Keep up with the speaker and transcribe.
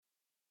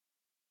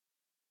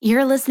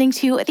You're listening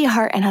to the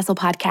Heart and Hustle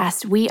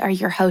podcast. We are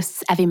your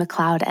hosts, Evie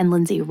McLeod and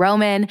Lindsay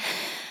Roman.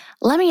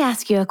 Let me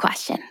ask you a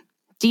question.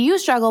 Do you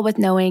struggle with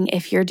knowing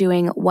if you're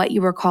doing what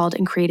you were called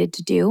and created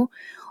to do?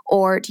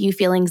 Or do you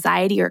feel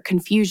anxiety or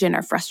confusion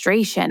or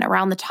frustration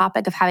around the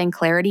topic of having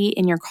clarity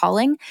in your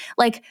calling?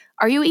 Like,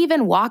 are you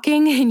even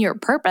walking in your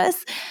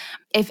purpose?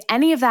 If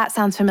any of that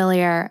sounds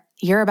familiar,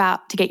 you're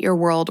about to get your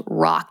world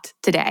rocked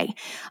today.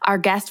 Our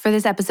guest for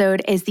this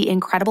episode is the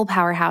incredible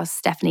powerhouse,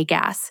 Stefanie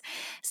Gass.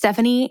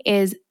 Stefanie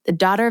is the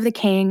daughter of the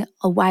king,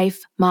 a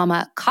wife,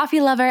 mama, coffee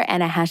lover,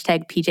 and a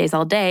hashtag PJs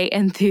all day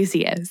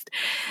enthusiast.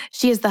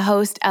 She is the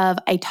host of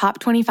a top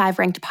 25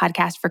 ranked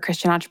podcast for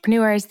Christian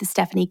entrepreneurs, The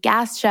Stefanie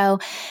Gass Show,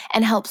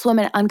 and helps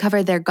women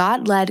uncover their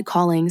God-led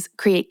callings,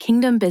 create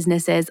kingdom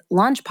businesses,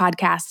 launch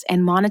podcasts,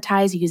 and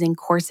monetize using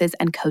courses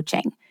and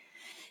coaching.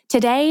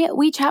 Today,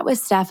 we chat with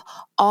Steph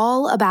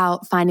all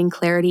about finding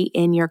clarity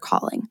in your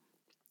calling.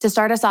 To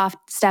start us off,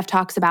 Steph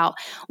talks about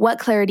what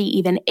clarity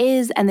even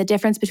is and the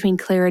difference between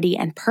clarity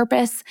and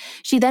purpose.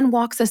 She then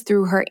walks us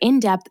through her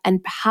in-depth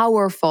and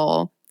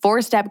powerful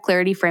 4-step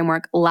clarity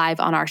framework live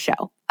on our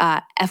show.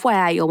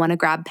 FYI, you'll want to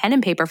grab pen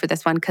and paper for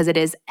this one because it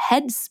is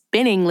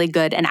head-spinningly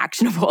good and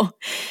actionable.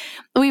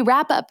 We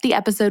wrap up the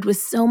episode with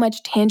so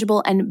much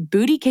tangible and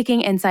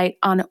booty-kicking insight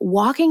on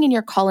walking in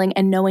your calling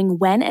and knowing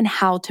when and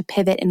how to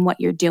pivot in what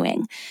you're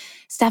doing.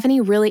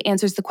 Stefanie really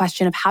answers the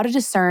question of how to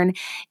discern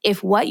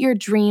if what your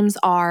dreams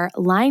are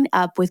line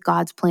up with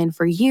God's plan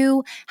for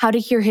you, how to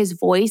hear his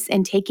voice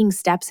in taking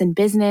steps in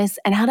business,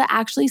 and how to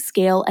actually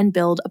scale and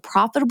build a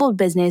profitable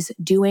business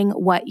doing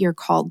what you're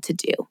called to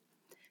do.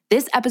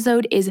 This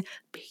episode is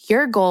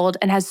pure gold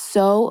and has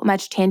so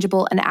much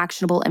tangible and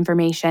actionable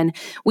information.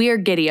 We are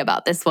giddy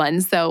about this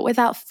one. So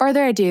without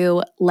further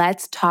ado,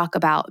 let's talk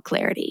about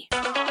clarity.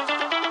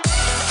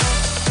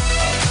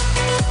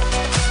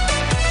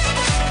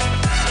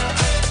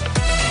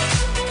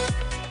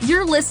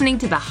 You're listening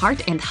to the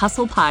Heart and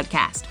Hustle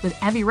podcast with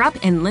Evie Rupp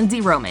and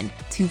Lindsay Roman,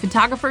 two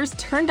photographers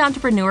turned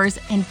entrepreneurs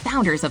and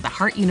founders of the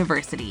Heart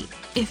University.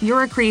 If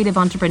you're a creative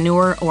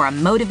entrepreneur or a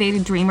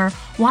motivated dreamer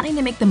wanting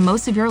to make the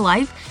most of your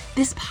life,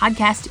 this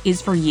podcast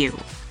is for you.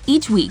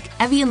 Each week,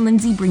 Evie and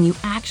Lindsay bring you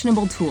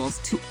actionable tools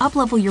to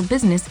uplevel your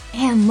business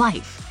and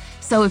life.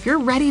 So if you're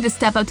ready to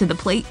step up to the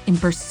plate and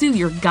pursue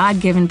your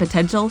God-given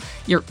potential,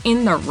 you're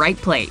in the right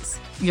place.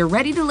 You're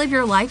ready to live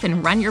your life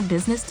and run your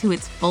business to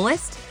its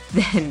fullest?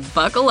 Then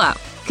buckle up,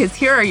 because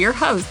here are your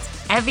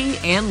hosts, Evie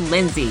and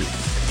Lindsay.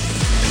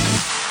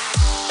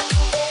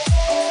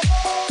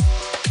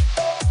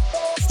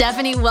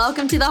 Stefanie,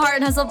 welcome to the Heart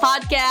and Hustle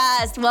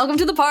podcast. Welcome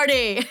to the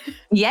party.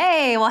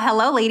 Yay. Well,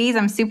 hello, ladies.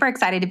 I'm super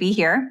excited to be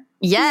here.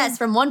 Yes,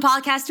 from one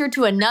podcaster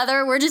to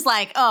another. We're just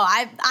like,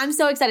 I'm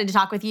so excited to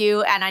talk with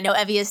you. And I know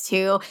Evie is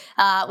too.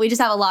 We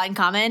just have a lot in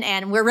common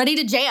and we're ready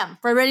to jam.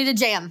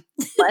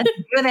 Let's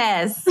do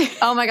this.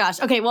 Oh my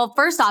gosh. Okay, well,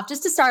 first off,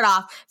 just to start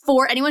off,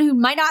 for anyone who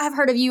might not have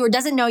heard of you or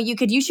doesn't know you,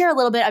 could you share a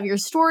little bit of your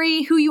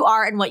story, who you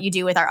are, and what you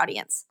do with our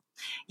audience?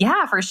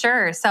 Yeah, for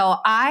sure. So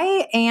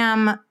I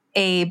am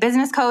a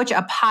business coach,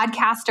 a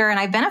podcaster, and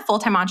I've been a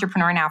full-time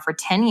entrepreneur now for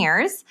 10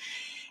 years.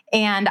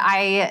 And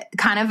I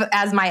kind of,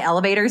 as my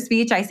elevator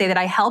speech, I say that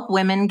I help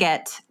women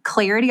get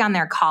clarity on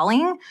their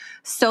calling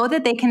so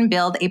that they can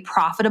build a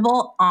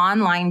profitable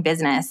online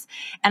business.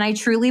 And I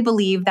truly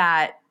believe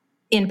that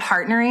in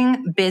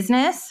partnering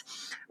business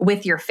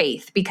with your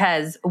faith,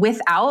 because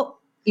without,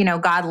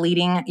 God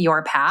leading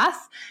your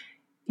path,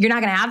 you're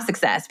not going to have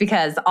success,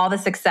 because all the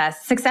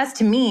success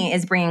to me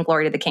is bringing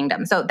glory to the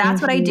kingdom. So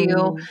that's what I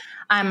do.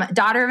 I'm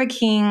daughter of a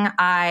king.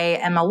 I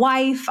am a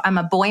wife. I'm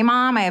a boy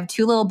mom. I have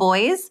 2 little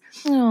boys.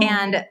 Aww.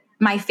 And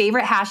my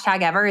favorite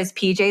hashtag ever is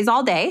PJs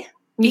all day,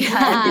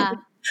 because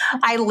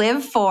I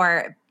live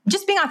for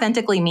just being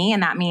authentically me.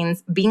 And that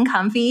means being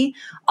comfy,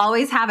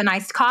 always have a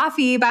nice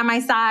coffee by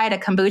my side, a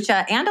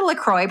kombucha and a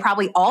LaCroix,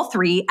 probably all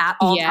 3 at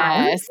all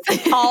times.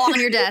 All on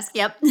your desk.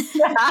 Yep.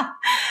 Yeah.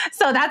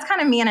 So that's kind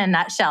of me in a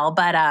nutshell.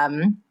 But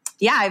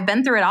yeah, I've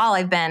been through it all.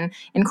 I've been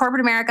in corporate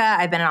America.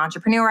 I've been an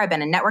entrepreneur. I've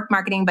been in network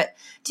marketing. But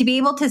to be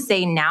able to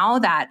say now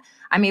that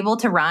I'm able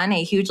to run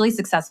a hugely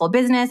successful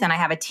business and I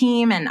have a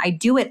team and I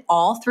do it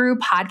all through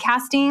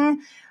podcasting,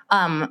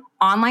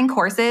 online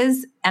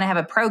courses, and I have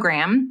a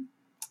program,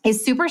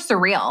 is super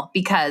surreal,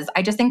 because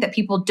I just think that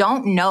people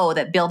don't know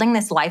that building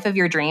this life of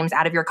your dreams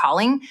out of your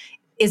calling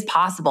is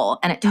possible.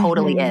 And it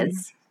totally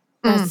is.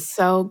 That's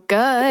so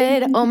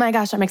good. Oh my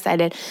gosh, I'm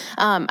excited.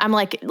 I'm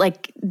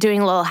like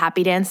doing a little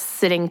happy dance,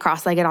 sitting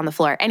cross-legged on the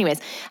floor.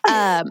 Anyways,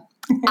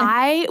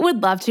 I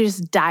would love to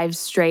just dive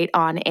straight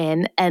on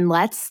in and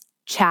let's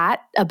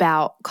chat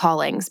about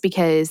callings,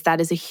 because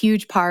that is a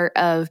huge part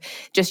of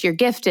just your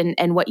gift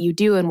and what you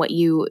do and what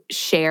you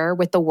share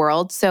with the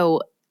world.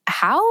 So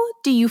how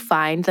do you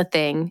find the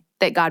thing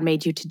that God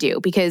made you to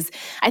do? Because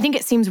I think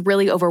it seems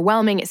really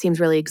overwhelming. It seems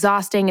really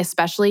exhausting,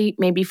 especially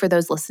maybe for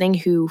those listening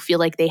who feel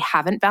like they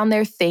haven't found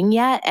their thing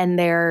yet and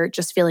they're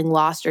just feeling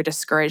lost or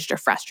discouraged or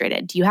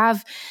frustrated. Do you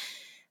have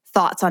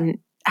thoughts on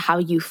how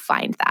you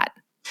find that?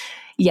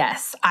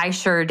 Yes, I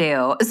sure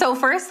do. So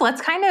first,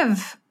 let's kind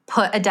of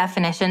put a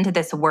definition to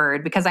this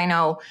word because I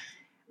know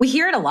we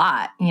hear it a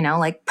lot,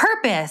 like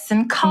purpose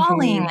and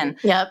calling and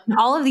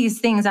all of these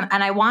things. And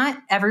I want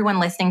everyone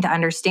listening to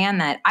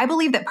understand that I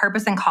believe that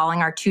purpose and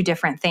calling are two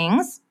different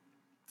things.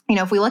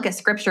 If we look at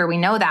scripture, we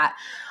know that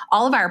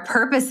all of our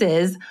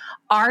purposes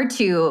are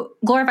to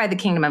glorify the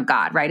kingdom of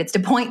God, right? It's to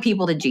point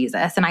people to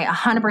Jesus. And I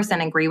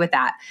 100% agree with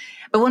that.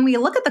 But when we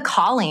look at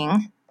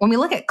calling,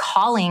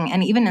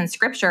 and even in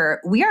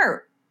scripture, we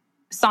are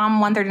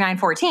Psalm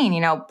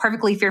 139:14,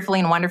 perfectly, fearfully,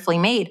 and wonderfully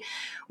made.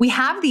 We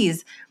have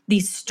these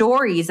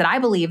stories that I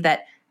believe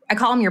that I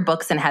call them your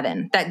books in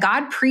heaven, that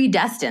God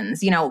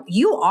predestines.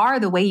 You are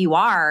the way you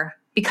are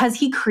because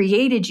he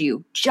created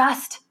you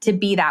just to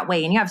be that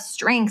way. And you have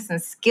strengths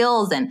and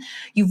skills and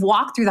you've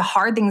walked through the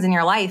hard things in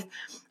your life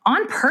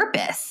on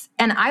purpose.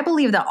 And I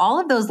believe that all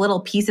of those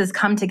little pieces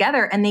come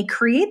together and they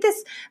create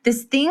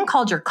this thing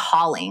called your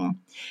calling.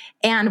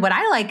 And what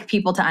I like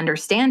people to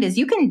understand is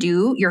you can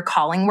do your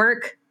calling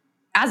work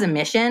as a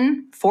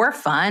mission for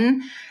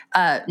fun,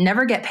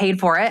 never get paid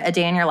for it a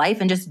day in your life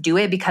and just do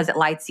it because it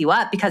lights you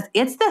up, because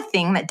it's the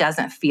thing that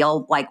doesn't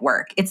feel like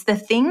work. It's the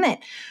thing that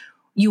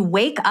you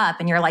wake up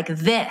and you're like,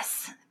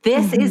 this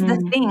is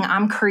the thing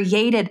I'm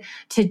created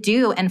to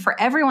do. And for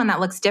everyone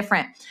that looks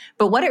different.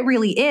 But what it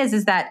really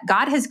is that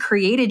God has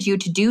created you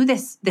to do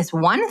this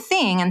one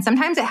thing. And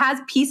sometimes it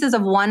has pieces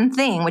of one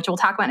thing, which we'll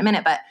talk about in a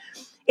minute, but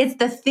it's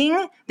the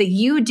thing that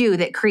you do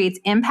that creates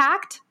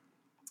impact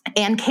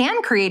and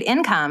can create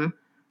income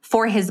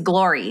for his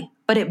glory,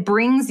 but it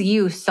brings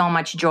you so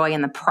much joy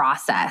in the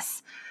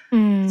process.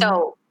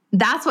 So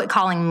that's what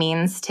calling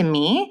means to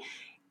me.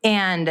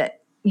 And,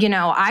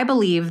 I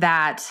believe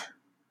that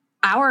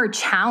our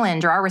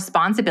challenge or our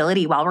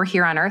responsibility while we're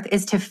here on earth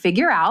is to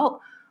figure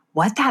out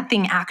what that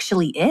thing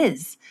actually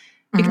is,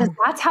 because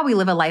that's how we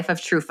live a life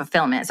of true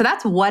fulfillment. So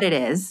that's what it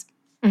is.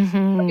 If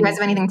you guys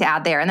have anything to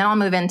add there? And then I'll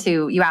move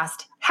into, you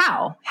asked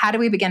how do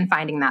we begin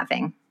finding that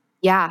thing?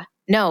 Yeah,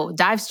 no,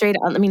 dive straight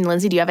on.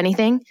 Lindsay, do you have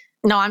anything?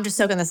 No, I'm just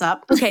soaking this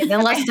up. Okay,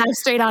 then let's dive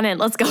straight on in.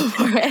 Let's go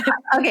for it.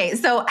 Okay,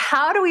 so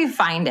how do we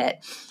find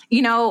it?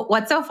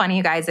 What's so funny,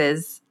 you guys,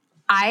 is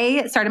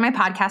I started my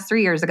podcast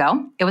 3 years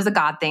ago. It was a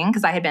God thing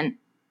because I had been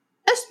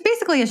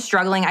basically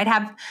struggling. I'd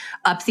have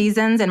up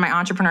seasons in my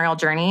entrepreneurial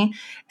journey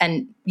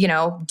and,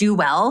 do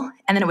well,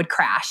 and then it would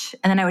crash.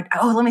 And then I would,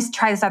 let me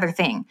try this other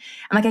thing.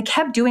 And I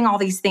kept doing all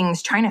these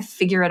things, trying to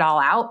figure it all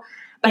out.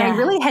 But I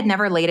really had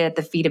never laid it at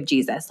the feet of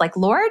Jesus. Like,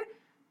 Lord,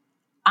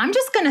 I'm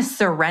just going to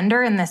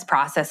surrender in this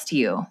process to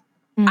you.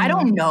 I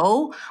don't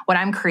know what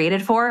I'm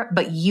created for,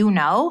 but you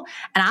know,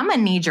 and I'm going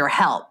to need your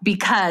help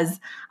because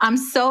I'm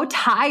so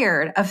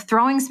tired of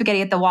throwing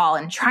spaghetti at the wall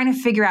and trying to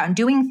figure out and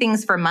doing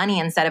things for money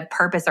instead of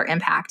purpose or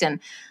impact. And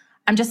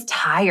I'm just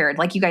tired,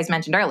 like you guys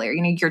mentioned earlier,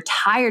 you're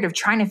tired of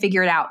trying to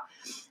figure it out.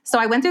 So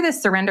I went through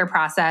this surrender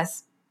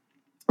process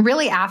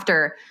really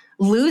after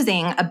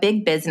losing a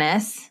big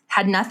business,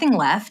 had nothing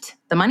left.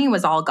 The money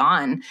was all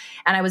gone.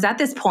 And I was at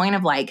this point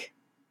of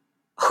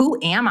who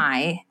am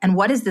I and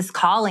what is this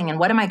calling and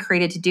what am I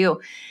created to do?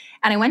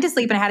 And I went to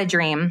sleep and I had a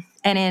dream.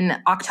 And in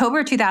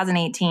October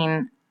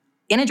 2018,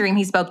 in a dream,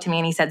 he spoke to me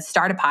and he said,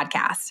 start a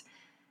podcast.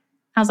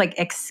 I was like,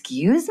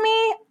 excuse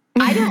me?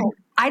 I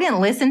didn't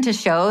listen to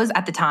shows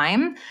at the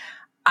time.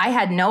 I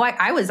had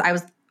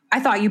I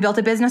thought you built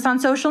a business on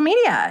social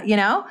media,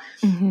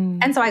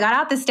 And so I got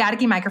out this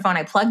staticky microphone,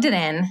 I plugged it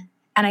in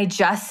and I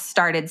just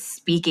started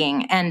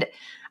speaking. And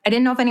I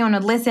didn't know if anyone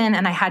would listen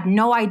and I had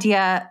no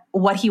idea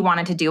what he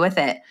wanted to do with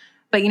it.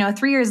 But,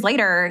 3 years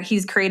later,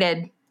 he's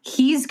created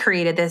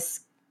this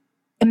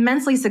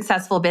immensely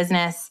successful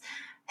business,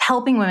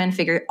 helping women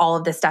figure all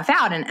of this stuff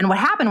out. And what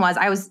happened was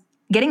I was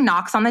getting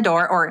knocks on the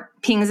door or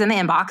pings in the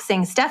inbox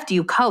saying, Steph, do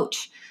you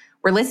coach?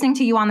 We're listening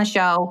to you on the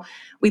show.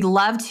 We'd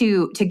love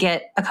to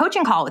get a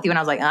coaching call with you. And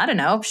I was like, I don't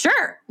know.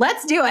 Sure,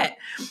 let's do it.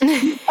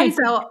 And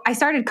so I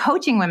started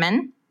coaching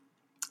women.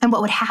 And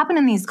what would happen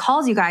in these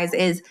calls, you guys,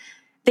 is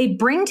they'd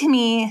bring to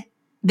me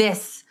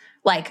this,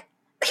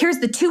 here's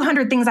the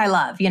 200 things I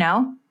love,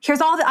 Here's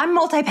I'm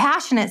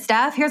multi-passionate,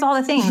 Steph. Here's all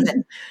the things.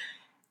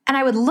 And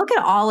I would look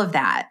at all of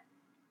that.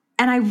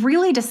 And I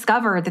really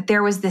discovered that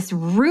there was this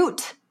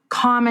root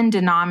common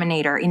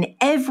denominator in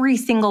every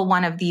single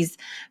one of these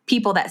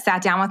people that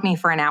sat down with me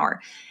for an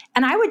hour.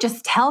 And I would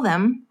just tell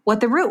them what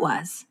the root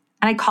was.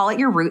 And I'd call it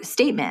your root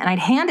statement. And I'd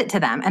hand it to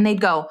them and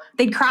they'd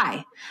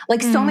cry.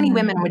 So many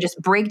women would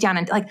just break down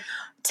and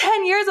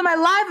 10 years of my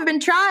life I've been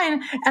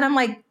trying. And I'm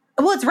like,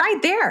 well, it's right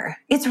there.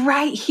 It's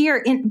right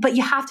here. But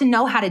you have to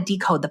know how to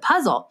decode the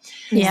puzzle.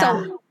 Yeah.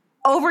 So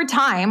over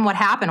time, what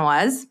happened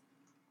was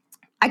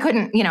I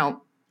couldn't,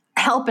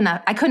 help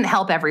enough. I couldn't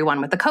help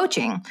everyone with the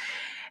coaching.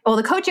 Well,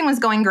 the coaching was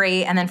going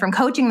great. And then from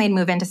coaching, they'd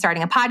move into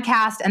starting a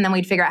podcast and then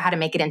we'd figure out how to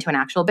make it into an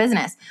actual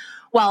business.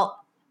 Well,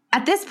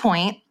 at this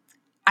point,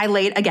 I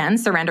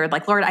surrendered,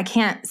 Lord, I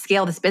can't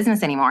scale this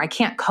business anymore. I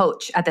can't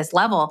coach at this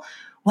level.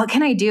 What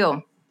can I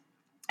do?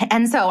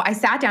 And so I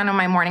sat down in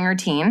my morning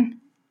routine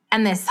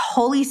and this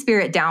Holy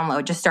Spirit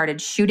download just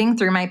started shooting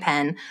through my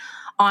pen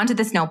onto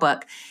this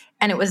notebook.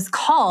 And it was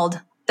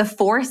called the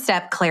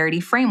 4-Step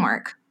Clarity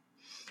Framework.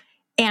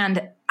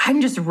 And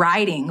I'm just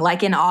riding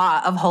like in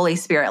awe of Holy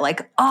Spirit,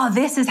 like, oh,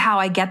 this is how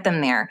I get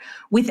them there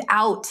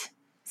without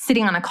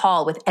sitting on a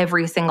call with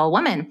every single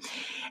woman.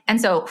 And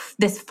so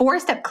this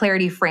 4-step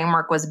clarity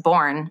framework was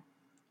born.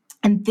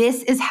 And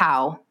this is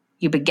how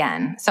you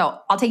begin. So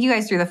I'll take you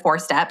guys through the 4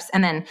 steps.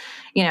 And then,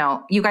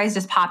 you guys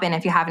just pop in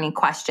if you have any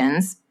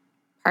questions.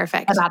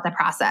 Perfect. About the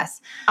process.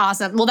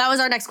 Awesome. Well, that was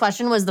our next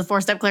question, was the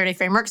 4-step clarity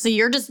framework. So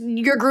you're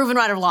grooving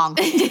right along.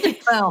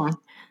 Boom.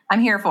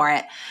 I'm here for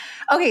it.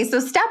 Okay. So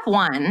step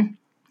 1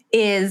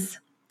 is,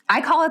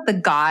 I call it the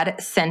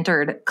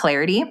God-centered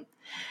clarity.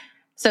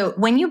 So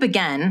when you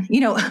begin,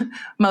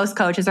 most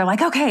coaches are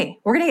like, okay,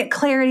 we're going to get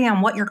clarity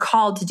on what you're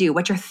called to do,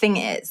 what your thing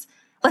is.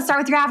 Let's start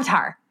with your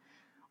avatar.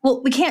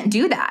 Well, we can't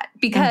do that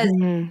because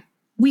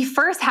we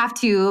first have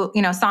to,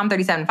 Psalm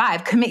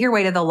 37:5, commit your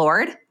way to the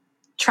Lord,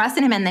 trust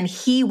in him, and then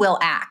he will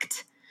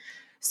act.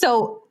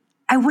 So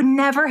I would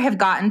never have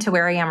gotten to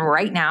where I am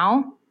right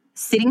now,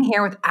 sitting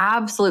here with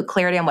absolute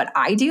clarity on what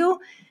I do,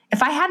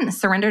 if I hadn't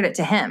surrendered it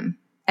to him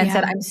and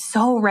said, I'm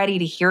so ready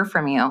to hear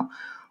from you.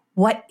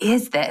 What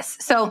is this?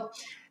 So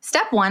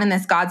step 1 in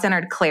this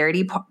God-centered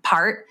clarity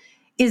part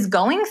is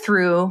going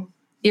through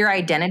your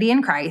identity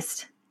in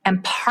Christ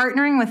and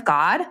partnering with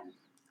God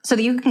so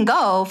that you can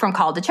go from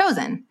called to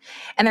chosen.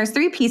 And there's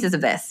 3 pieces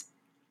of this.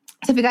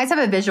 So if you guys have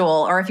a visual,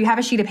 or if you have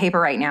a sheet of paper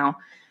right now,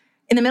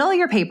 in the middle of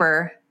your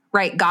paper,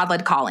 write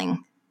God-led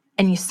calling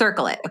and you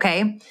circle it,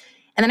 okay? And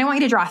then I want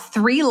you to draw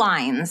 3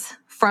 lines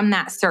from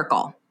that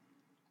circle.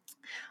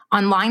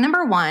 On line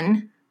number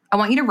 1, I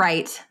want you to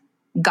write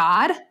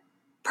God,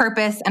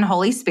 purpose, and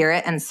Holy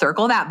Spirit and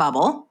circle that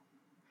bubble.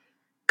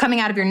 Coming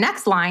out of your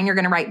next line, you're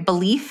going to write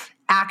belief,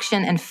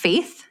 action, and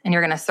faith, and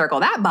you're going to circle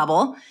that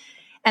bubble.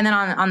 And then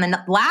on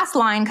the last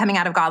line coming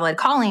out of God-led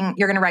calling,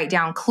 you're going to write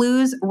down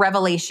clues,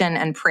 revelation,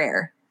 and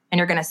prayer, and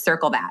you're going to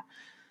circle that.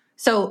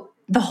 So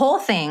the whole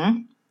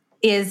thing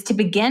is to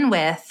begin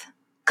with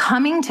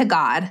coming to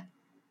God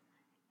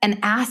and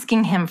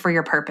asking him for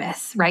your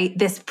purpose, right?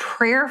 This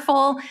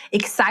prayerful,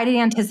 excited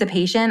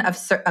anticipation of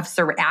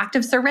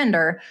active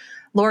surrender.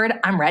 Lord,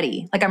 I'm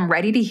ready. Like, I'm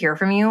ready to hear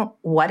from you.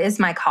 What is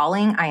my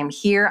calling? I am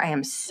here. I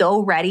am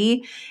so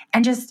ready.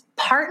 And just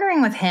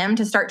partnering with him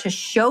to start to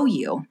show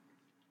you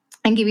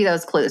and give you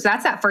those clues. So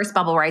that's that first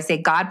bubble where I say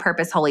God,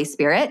 purpose, Holy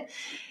Spirit.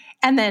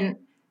 And then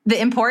the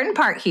important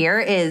part here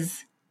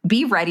is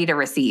be ready to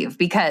receive,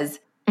 because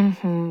I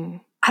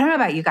don't know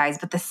about you guys,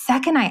 but the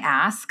second I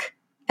ask,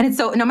 and it's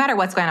so, no matter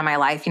what's going on in my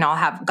life, I'll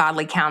have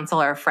godly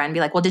counsel or a friend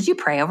be like, well, did you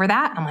pray over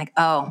that? I'm like,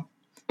 oh,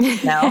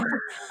 no.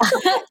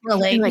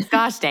 Really? Like,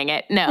 gosh, dang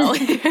it. No.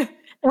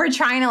 We're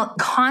trying to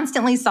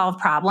constantly solve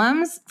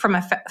problems from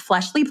a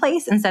fleshly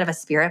place instead of a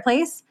spirit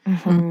place.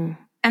 And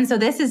so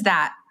this is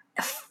that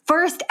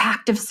first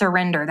act of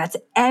surrender. That's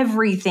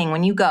everything.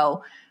 When you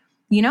go,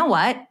 you know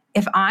what?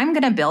 If I'm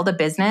going to build a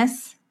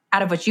business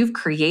out of what you've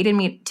created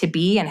me to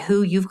be and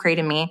who you've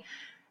created me,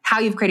 how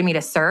you've created me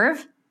to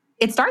serve,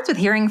 it starts with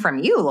hearing from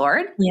you,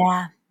 Lord.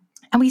 Yeah.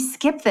 And we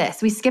skip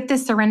this. We skip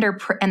this surrender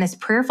and this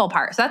prayerful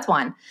part. So that's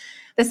one.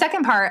 The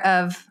second part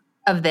of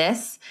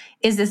this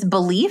is this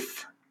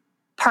belief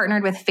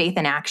partnered with faith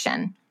and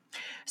action.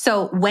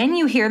 So when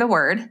you hear the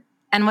word,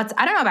 and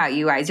I don't know about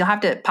you guys, you'll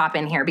have to pop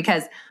in here,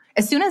 because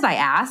as soon as I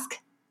ask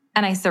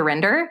and I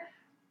surrender,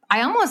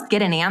 I almost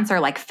get an answer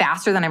like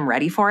faster than I'm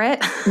ready for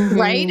it.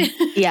 Right?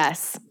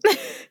 Yes. I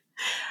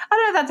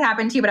don't know if that's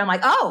happened to you, but I'm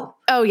like,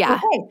 oh yeah.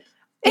 Okay.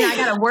 And I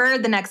got a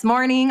word the next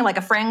morning, like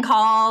a friend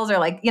calls or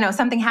like,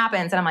 something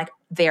happens and I'm like,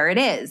 there it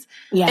is.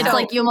 Yeah. It's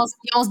like you almost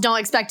don't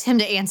expect him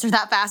to answer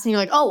that fast. And you're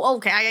like, oh,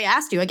 okay, I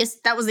asked you. I guess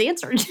that was the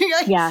answer.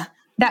 Like, yeah.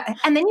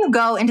 And then you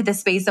go into this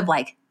space of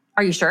like,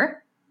 are you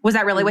sure? Was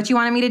that really what you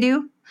wanted me to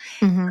do?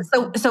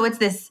 So it's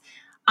this,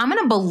 I'm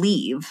going to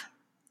believe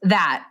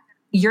that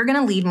you're going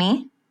to lead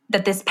me,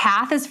 that this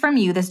path is from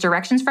you, this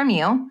direction's from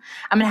you.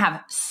 I'm going to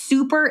have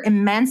super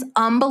immense,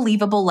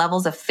 unbelievable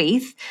levels of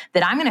faith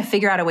that I'm going to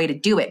figure out a way to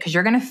do it, because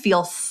you're going to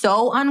feel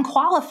so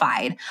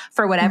unqualified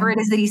for whatever it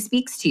is that he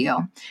speaks to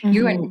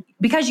you.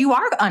 Because you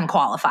are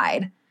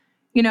unqualified.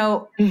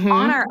 On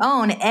our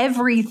own,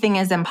 everything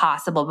is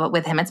impossible, but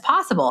with him, it's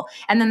possible.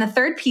 And then the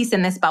third piece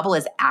in this bubble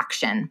is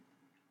action.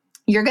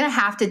 You're going to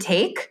have to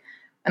take,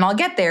 and I'll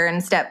get there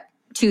in step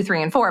 2,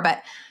 3, and 4,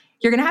 but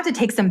you're going to have to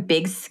take some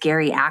big,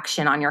 scary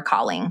action on your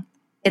calling.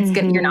 It's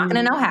good. You're not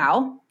going to know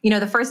how.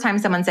 The first time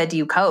someone said, do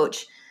you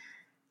coach?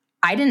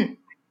 I didn't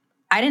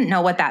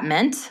know what that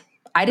meant.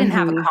 I didn't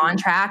have a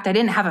contract. I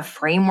didn't have a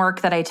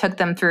framework that I took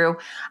them through.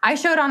 I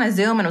showed on a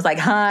Zoom and was like,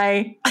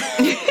 hi.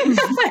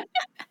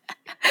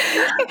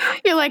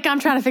 You're like, I'm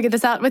trying to figure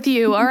this out with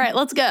you. All right,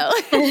 let's go.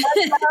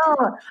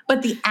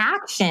 But the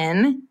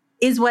action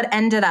is what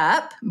ended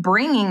up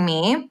bringing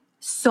me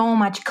so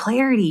much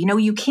clarity.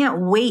 You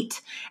can't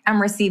wait and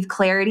receive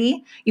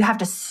clarity. You have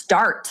to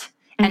start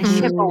and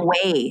chip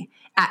away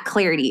at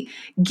clarity.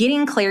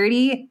 Getting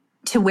clarity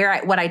to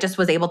what I just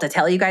was able to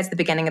tell you guys at the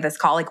beginning of this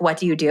call, like, what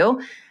do you do?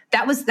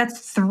 That's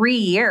 3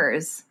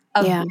 years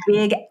of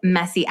big,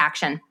 messy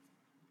action.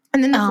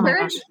 And then the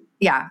third,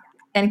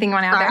 Anything you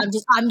want to add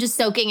there? I'm just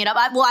soaking it up.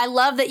 I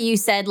love that you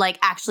said like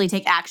actually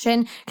take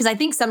action, because I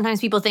think sometimes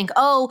people think,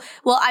 oh,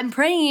 well, I'm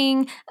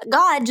praying,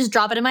 God, just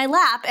drop it in my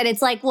lap, and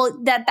it's like, well,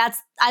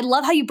 that's. I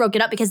love how you broke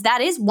it up, because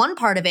that is one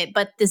part of it,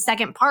 but the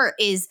second part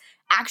is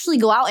actually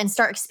go out and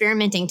start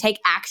experimenting, take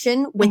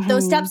action with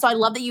those steps. So I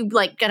love that you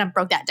like kind of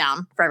broke that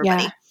down for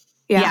everybody.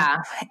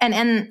 Yeah.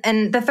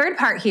 And the third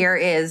part here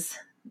is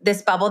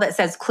this bubble that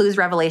says clues,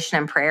 revelation,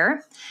 and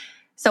prayer.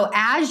 So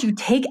as you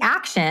take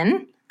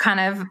action, kind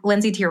of,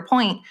 Lindsay, to your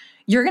point,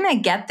 you're going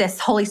to get this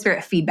Holy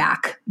Spirit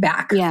feedback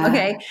back. Yeah.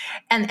 Okay.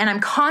 And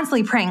I'm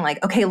constantly praying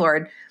like, okay,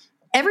 Lord,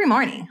 every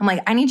morning, I'm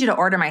like, I need you to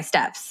order my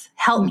steps.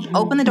 Help me.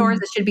 Open the doors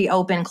that should be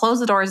open, close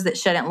the doors that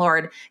shouldn't,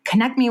 Lord.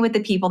 Connect me with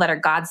the people that are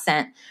God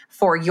sent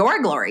for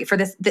your glory, for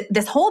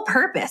this whole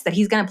purpose that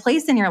he's going to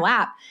place in your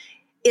lap.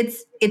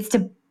 It's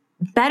to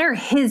better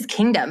his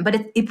kingdom,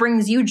 but it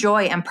brings you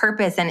joy and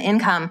purpose and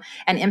income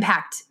and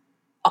impact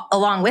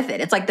along with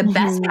it. It's like the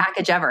best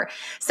package ever.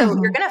 So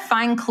you're going to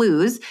find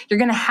clues, you're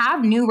going to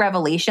have new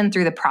revelation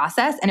through the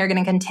process, and you're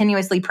going to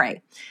continuously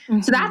pray.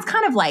 So that's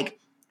kind of like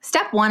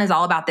step one is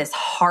all about this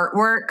heart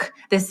work,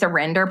 this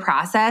surrender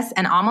process,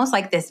 and almost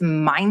like this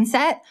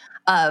mindset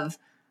of,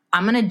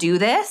 I'm going to do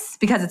this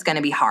because it's going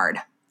to be hard.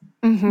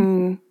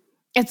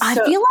 I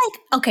feel like,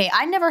 okay,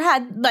 I never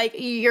had like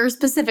your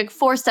specific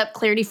 4-step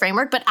clarity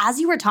framework, but as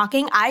you were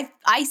talking,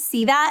 I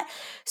see that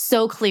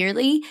so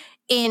clearly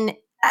in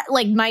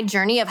like my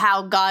journey of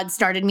how God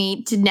started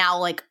me to now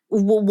like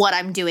what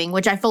I'm doing,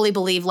 which I fully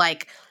believe,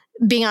 like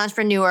being an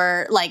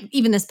entrepreneur, like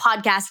even this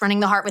podcast,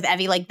 Running the Heart with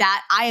Evie, like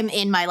that, I am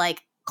in my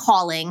like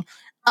calling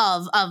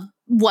of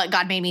what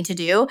God made me to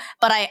do.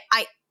 But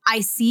I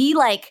see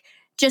like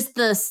just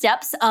the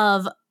steps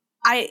of,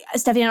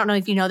 Stefanie, I don't know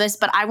if you know this,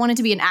 but I wanted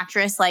to be an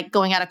actress like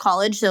going out of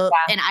college. So,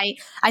 and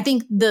I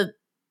think the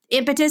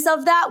impetus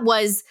of that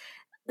was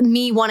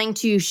me wanting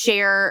to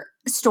share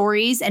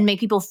stories and make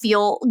people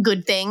feel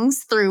good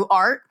things through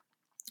art.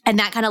 And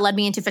that kind of led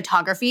me into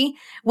photography,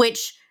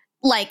 which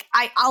like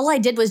all I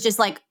did was just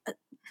like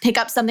pick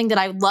up something that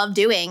I love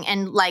doing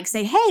and like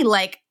say, hey,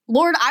 like,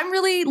 Lord, I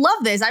really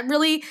love this. I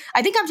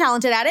think I'm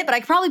talented at it, but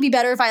I could probably be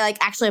better if I like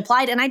actually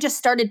applied. And I just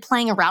started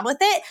playing around with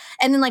it.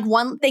 And then like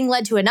one thing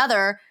led to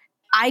another.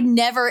 I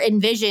never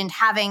envisioned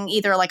having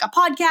either like a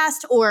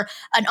podcast or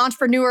an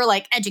entrepreneur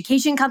like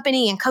education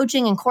company and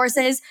coaching and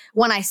courses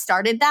when I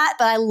started that.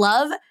 But I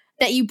love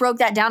that you broke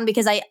that down,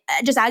 because I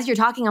just, as you're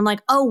talking, I'm like,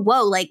 oh,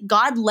 whoa, like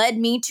God led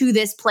me to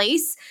this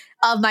place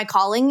of my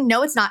calling.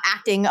 No, it's not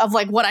acting of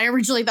like what I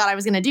originally thought I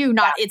was going to do.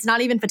 It's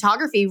not even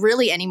photography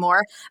really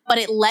anymore, but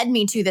it led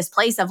me to this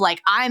place of like,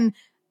 I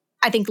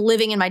think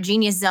living in my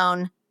genius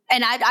zone.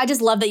 And I just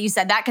love that you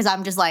said that, because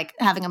I'm just like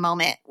having a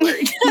moment where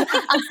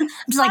I'm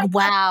just like,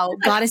 wow,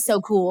 God is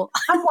so cool.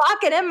 I'm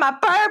walking in my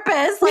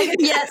purpose. Like,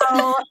 yes.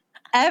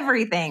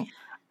 Everything.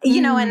 You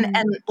know, and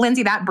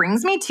Lindsay, that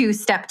brings me to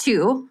step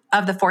 2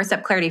 of the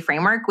 4-step clarity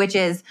framework, which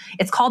is,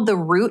 it's called the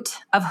root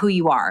of who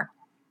you are.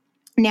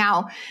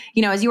 Now,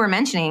 you know, as you were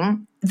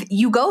mentioning,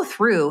 you go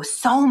through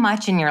so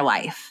much in your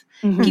life.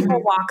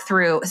 People walk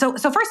through. So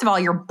first of all,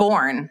 you're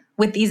born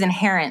with these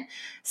inherent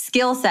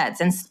skill sets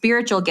and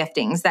spiritual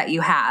giftings that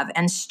you have,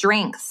 and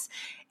strengths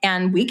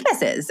and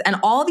weaknesses and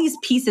all these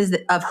pieces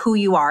of who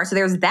you are. So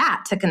there's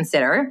that to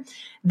consider.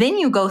 Then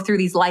you go through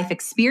these life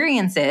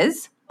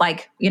experiences,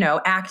 like, you know,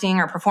 acting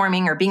or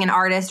performing or being an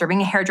artist or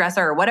being a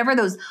hairdresser or whatever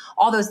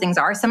all those things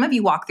are. Some of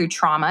you walk through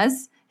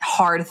traumas,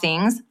 hard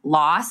things,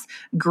 loss,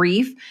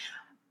 grief.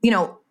 You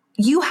know,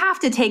 you have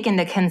to take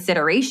into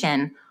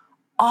consideration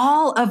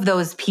all of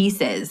those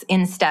pieces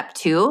in step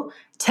 2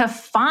 to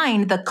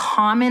find the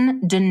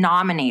common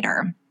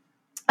denominator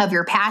of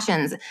your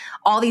passions,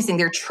 all these things,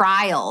 your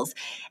trials.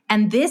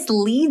 And this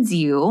leads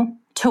you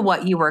to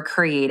what you were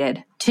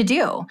created to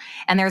do.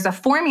 And there's a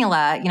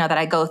formula, you know, that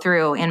I go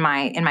through in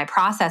my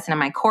process and in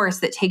my course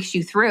that takes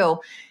you through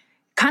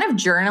kind of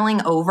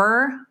journaling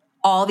over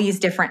all these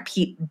different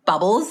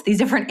bubbles, these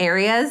different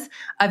areas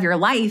of your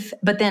life.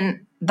 But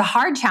then the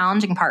hard,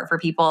 challenging part for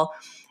people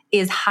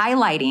is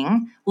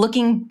highlighting,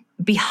 looking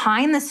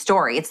behind the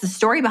story. It's the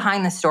story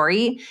behind the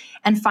story,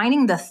 and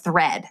finding the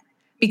thread.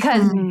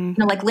 Because, you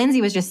know, like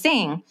Lindsay was just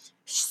saying,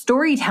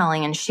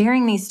 storytelling and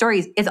sharing these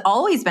stories, it's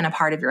always been a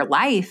part of your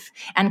life,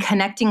 and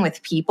connecting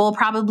with people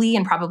probably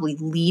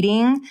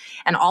leading,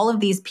 and all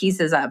of these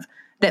pieces of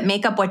that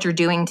make up what you're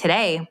doing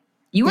today.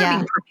 You are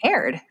being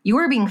prepared. You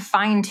are being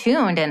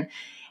fine-tuned.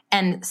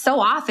 And so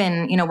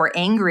often, you know, we're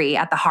angry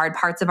at the hard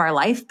parts of our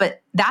life,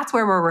 but that's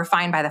where we're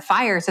refined by the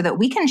fire, so that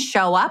we can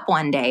show up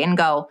one day and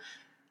go,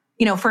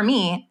 you know, for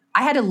me,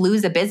 I had to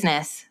lose a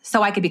business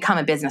so I could become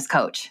a business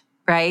coach,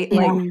 right?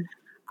 Yeah. Like,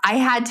 I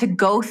had to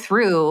go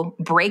through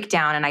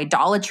breakdown and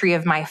idolatry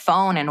of my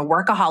phone and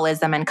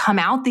workaholism and come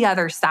out the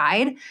other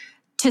side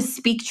to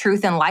speak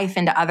truth and life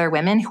into other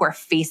women who are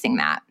facing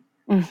that.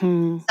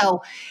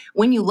 So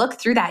when you look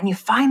through that and you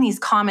find these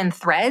common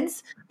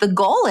threads, the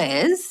goal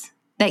is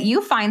that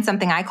you find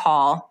something I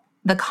call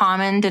the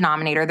common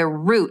denominator, the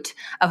root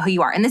of who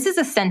you are. And this is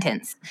a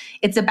sentence.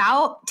 It's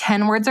about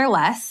 10 words or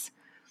less.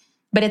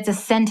 but it's a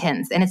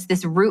sentence and it's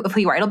this root of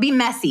who you are. It'll be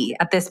messy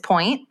at this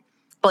point,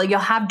 but you'll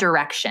have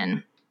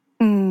direction.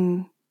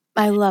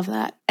 I love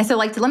that. And so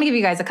let me give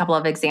you guys a couple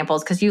of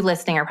examples because you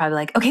listening are probably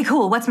like, okay,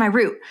 cool. What's my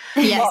root?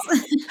 Yes.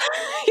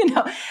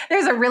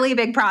 There's a really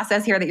big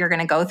process here that you're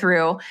going to go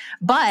through,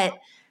 but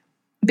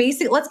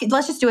basically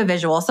let's just do a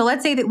visual. So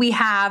let's say that we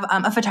have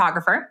a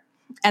photographer,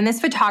 and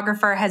this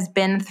photographer has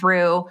been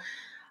through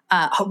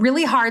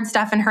really hard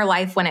stuff in her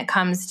life when it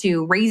comes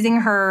to raising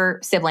her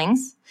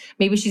siblings.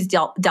 Maybe she's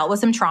dealt with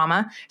some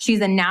trauma. She's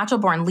a natural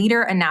born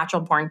leader, a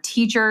natural born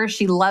teacher.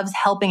 She loves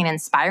helping and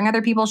inspiring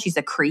other people. She's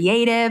a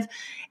creative,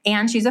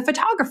 and she's a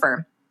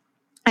photographer.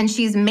 And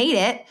she's made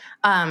it.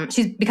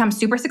 She's become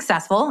super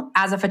successful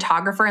as a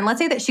photographer. And let's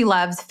say that she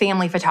loves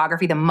family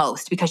photography the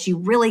most because she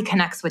really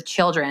connects with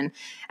children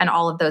and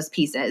all of those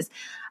pieces.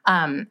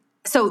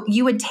 So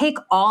you would take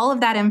all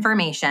of that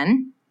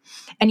information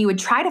and you would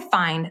try to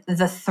find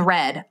the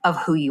thread of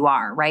who you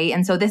are, right?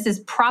 And so this is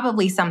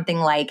probably something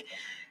like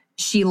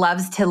she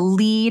loves to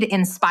lead,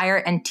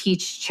 inspire, and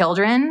teach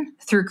children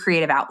through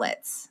creative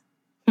outlets,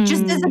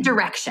 just as a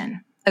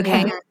direction,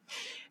 okay? Yeah.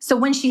 So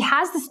when she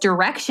has this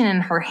direction in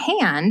her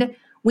hand,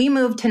 we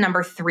move to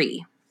number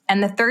 3.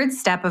 And the third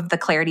step of the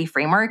clarity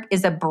framework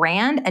is a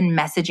brand and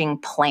messaging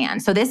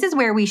plan. So this is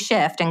where we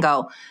shift and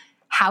go,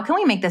 how can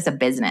we make this a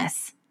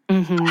business?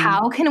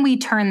 How can we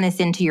turn this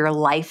into your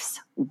life's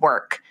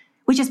work,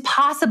 which is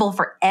possible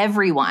for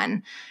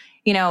everyone?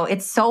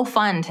 It's so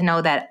fun to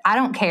know that I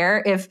don't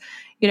care if,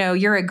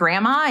 you're a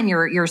grandma and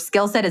your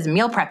skill set is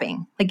meal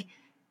prepping. Like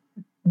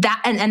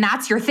that, and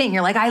that's your thing.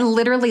 You're like, I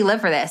literally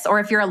live for this. Or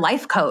if you're a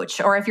life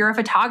coach, or if you're a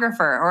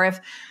photographer,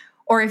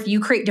 or if you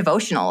create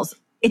devotionals,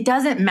 it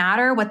doesn't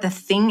matter what the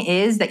thing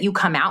is that you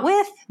come out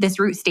with, this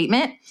root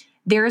statement,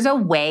 there's a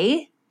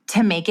way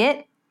to make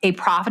it a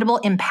profitable,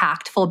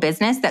 impactful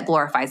business that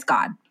glorifies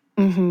God.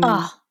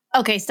 Oh,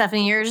 okay,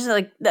 Stefanie, you're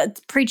just that's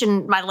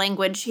preaching my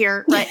language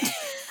here, right?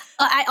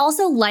 I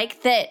also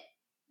like that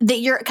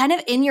you're kind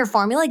of in your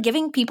formula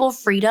giving people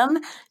freedom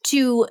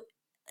to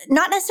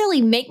not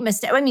necessarily make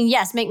mistakes. I mean,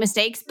 yes, make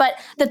mistakes, but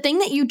the thing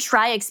that you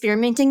try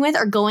experimenting with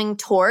or going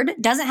toward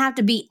doesn't have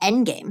to be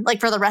end game, like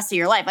for the rest of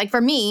your life. Like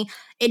for me,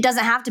 it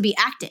doesn't have to be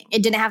acting.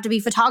 It didn't have to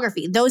be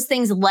photography. Those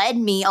things led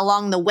me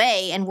along the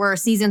way and were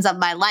seasons of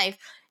my life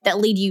that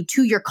lead you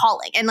to your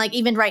calling. And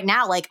even right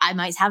now, I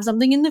might have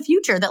something in the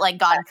future that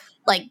God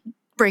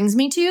brings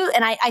me to.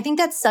 And I think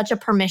that's such a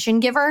permission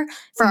giver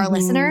for our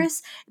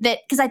listeners, that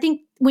because I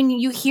think when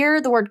you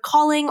hear the word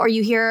calling, or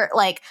you hear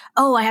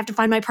oh, I have to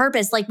find my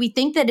purpose, we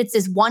think that it's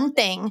this one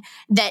thing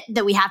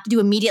that we have to do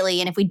immediately.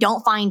 And if we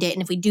don't find it,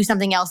 and if we do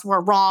something else, we're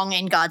wrong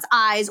in God's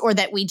eyes, or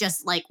that we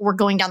just we're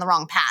going down the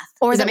wrong path.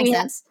 Or does that make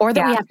sense? Or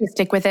that we have to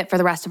stick with it for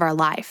the rest of our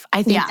life.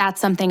 I think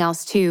that's something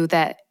else too,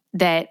 that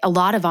a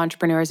lot of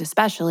entrepreneurs,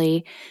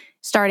 especially,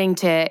 starting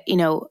to,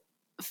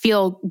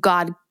 feel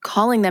God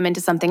calling them into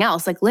something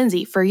else. Like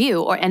Lindsay, for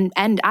you,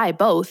 and I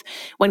both,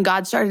 when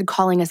God started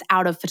calling us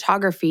out of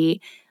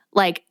photography,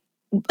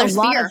 there's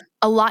fear.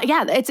 A lot.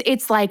 Yeah.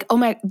 It's like, oh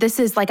my, this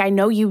is I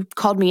know you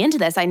called me into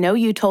this. I know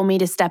you told me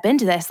to step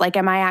into this.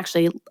 Am I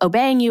actually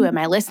obeying you? Am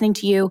I listening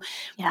to you?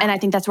 Yeah. And I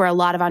think that's where a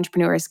lot of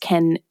entrepreneurs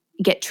can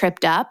get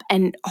tripped up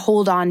and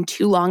hold on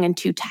too long and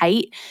too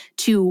tight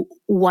to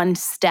one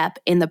step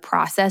in the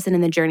process and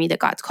in the journey that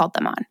God's called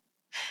them on.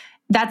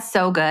 That's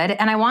so good.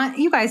 And I want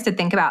you guys to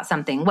think about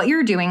something. What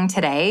you're doing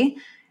today,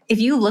 if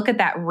you look at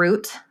that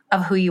root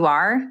of who you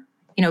are,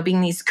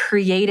 being these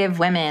creative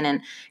women and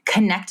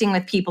connecting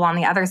with people on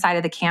the other side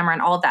of the camera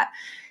and all of that,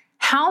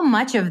 how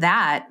much of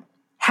that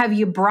have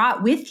you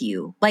brought with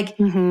you?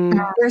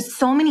 There's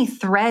so many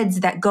threads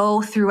that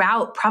go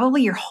throughout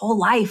probably your whole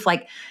life. I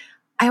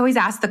always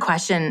ask the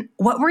question,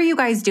 what were you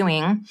guys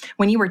doing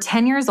when you were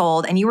 10 years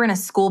old and you were in a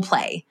school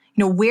play?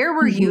 Where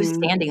were you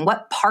standing?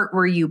 What part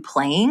were you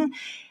playing?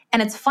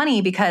 And it's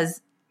funny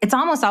because it's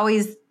almost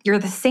always you're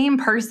the same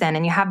person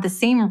and you have the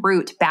same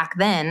root back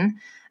then.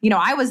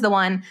 I was the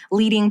one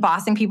leading,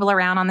 bossing people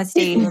around on the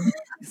stage.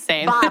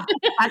 Same. Bob,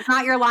 that's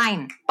not your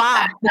line.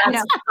 Bob.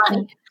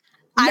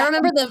 I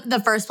remember the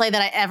first play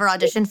that I ever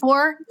auditioned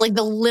for,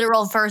 the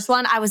literal first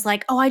one. I was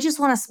like, oh, I just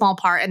want a small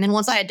part. And then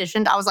once I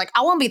auditioned, I was like,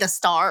 I want to be the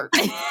star.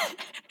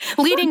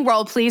 Leading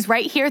role, please,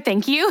 right here.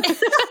 Thank you.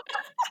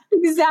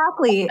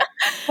 Exactly.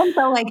 And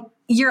so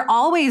you're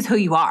always who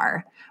you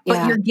are,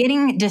 but you're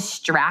getting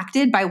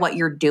distracted by what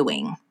you're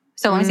doing.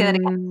 So let me say that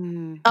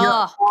again.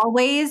 You're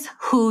always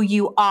who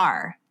you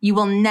are. You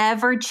will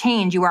never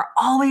change. You are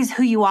always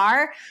who you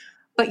are,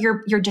 but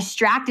you're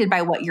distracted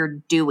by what you're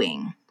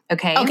doing.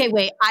 Okay. Okay.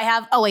 Wait.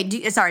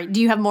 Do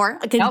you have more?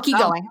 Okay. Nope, keep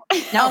going.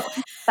 No.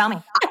 Tell me.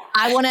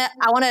 I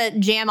want to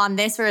jam on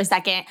this for a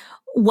second.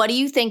 What do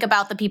you think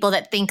about the people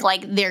that think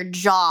their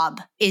job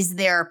is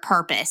their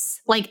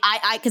purpose?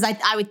 Because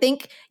I would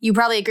think you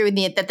probably agree with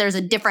me that there's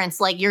a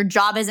difference. Your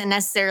job isn't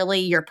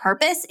necessarily your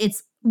purpose.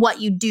 It's what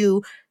you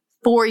do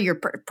for your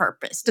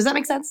purpose. Does that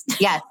make sense?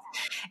 Yes,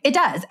 it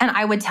does. And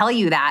I would tell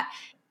you that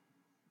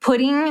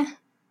putting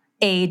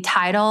a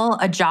title,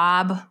 a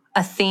job,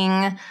 a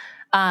thing,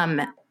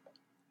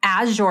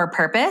 as your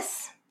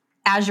purpose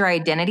as your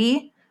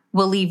identity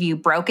will leave you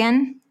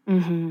broken,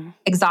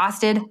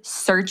 exhausted,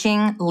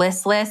 searching,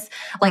 listless.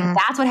 Like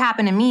that's what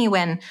happened to me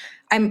when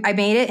I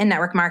made it in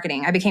network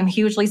marketing. I became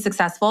hugely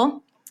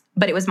successful,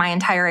 but it was my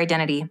entire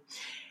identity.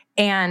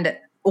 And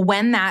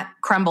when that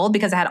crumbled,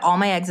 because I had all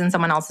my eggs in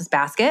someone else's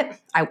basket,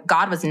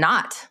 God was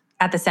not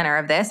at the center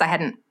of this. I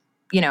hadn't,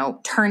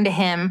 turned to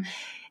him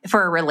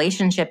for a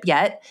relationship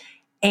yet.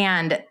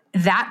 And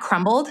that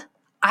crumbled.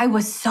 I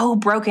was so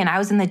broken. I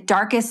was in the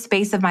darkest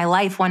space of my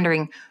life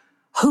wondering,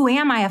 who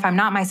am I if I'm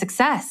not my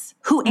success?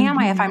 Who am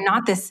I if I'm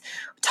not this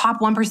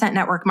top 1%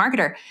 network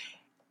marketer?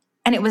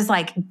 And it was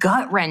like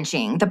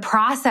gut-wrenching. The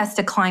process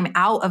to climb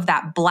out of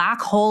that black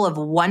hole of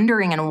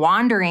wondering and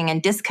wandering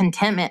and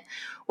discontentment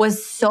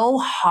was so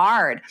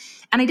hard.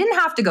 And I didn't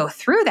have to go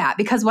through that,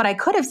 because what I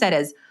could have said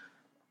is,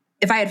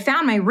 if I had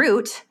found my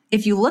root,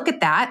 if you look at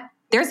that,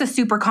 there's a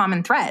super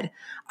common thread.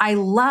 I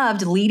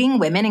loved leading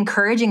women,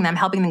 encouraging them,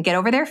 helping them get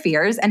over their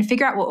fears and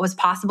figure out what was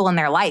possible in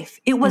their life.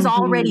 It was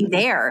already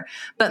there,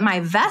 but my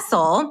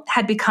vessel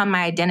had become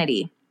my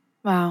identity.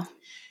 Wow.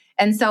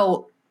 And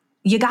so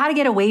you got to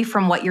get away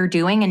from what you're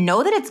doing and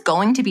know that it's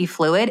going to be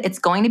fluid. It's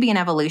going to be an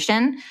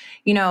evolution.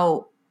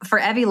 For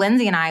Evie,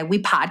 Lindsay, and I,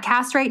 we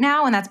podcast right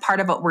now, and that's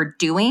part of what we're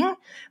doing,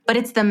 but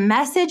it's the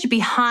message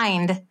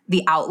behind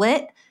the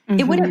outlet.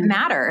 It wouldn't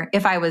matter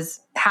if I was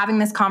having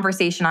this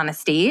conversation on a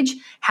stage,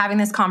 having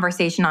this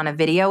conversation on a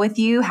video with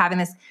you, having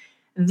this,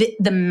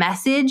 the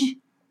message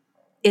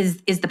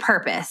is the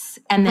purpose.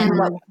 And then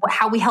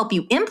how we help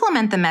you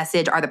implement the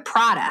message are the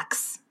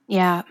products.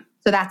 Yeah.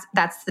 So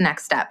that's the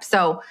next step.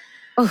 So,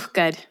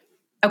 good.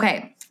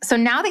 Okay. So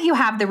now that you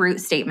have the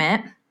root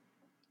statement,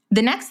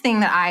 the next thing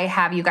that I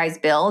have you guys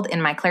build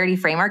in my clarity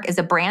framework is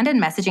a brand and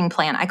messaging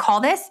plan. I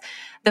call this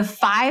the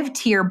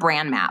 5-tier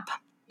brand map,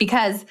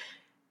 because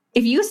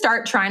if you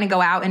start trying to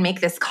go out and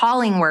make this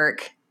calling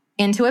work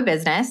into a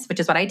business, which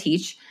is what I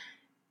teach,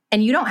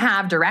 and you don't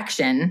have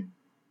direction,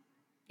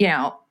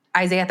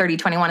 Isaiah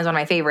 30:21 is one of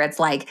my favorites.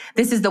 Like,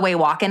 this is the way,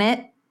 walk in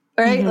it,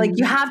 right? Like,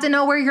 you have to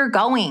know where you're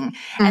going.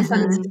 And so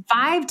this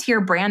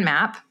 5-tier brand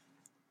map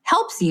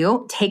helps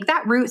you take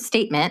that root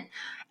statement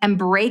and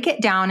break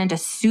it down into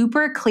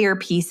super clear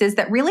pieces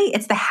that really,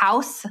 it's the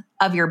house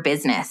of your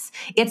business.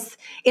 It's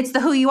the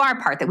who you are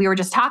part that we were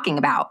just talking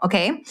about,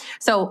 okay?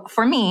 So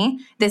for me,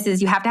 this is,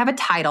 you have to have a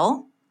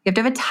title. You have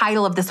to have a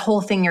title of this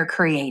whole thing you're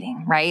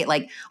creating, right?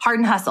 Like Heart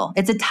and Hustle,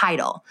 it's a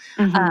title.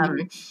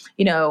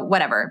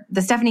 Whatever.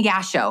 The Stefanie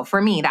Gass Show,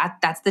 for me,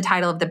 that's the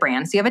title of the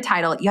brand. So you have a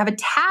title, you have a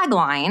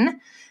tagline.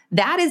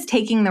 That is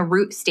taking the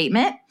root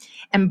statement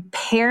and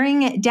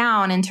paring it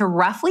down into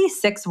roughly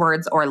 6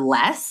 words or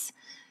less.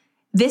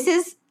 This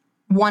is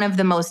one of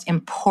the most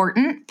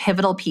important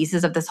pivotal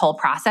pieces of this whole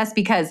process,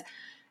 because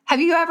have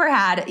you ever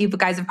had, you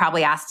guys have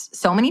probably asked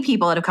so many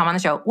people that have come on the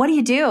show, what do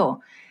you do? I'm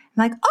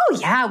like, oh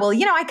yeah, well,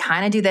 I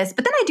kind of do this,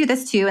 but then I do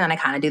this too. And then I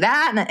kind of do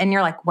that. And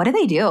you're like, what do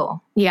they do?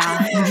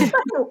 Yeah.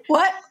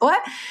 What?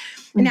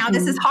 Now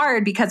this is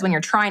hard, because when you're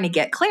trying to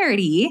get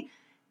clarity,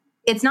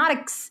 it's not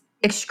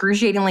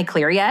excruciatingly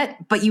clear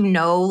yet, but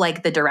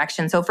like the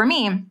direction. So for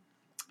me,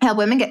 I help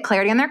women get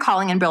clarity on their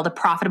calling and build a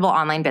profitable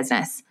online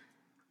business.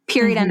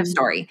 Period. End of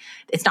story.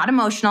 It's not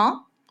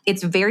emotional.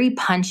 It's very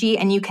punchy,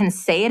 and you can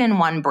say it in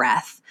one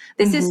breath.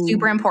 This is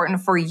super important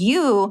for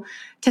you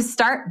to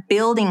start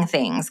building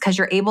things, because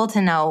you're able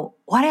to know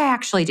what I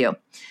actually do.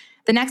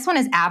 The next one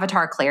is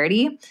avatar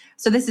clarity.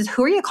 So this is,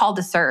 who are you called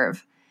to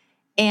serve?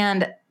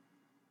 And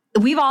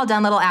we've all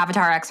done little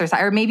avatar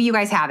exercise, or maybe you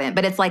guys haven't,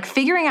 but it's like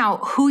figuring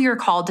out who you're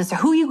called to serve,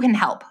 who you can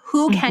help,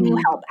 who can you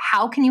help,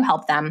 how can you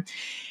help them?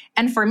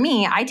 And for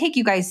me, I take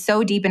you guys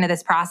so deep into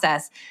this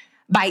process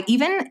by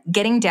even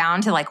getting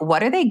down to like,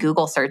 what are they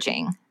Google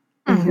searching?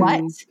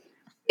 What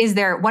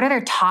are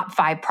their top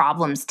 5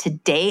 problems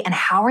today, and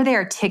how are they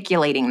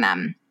articulating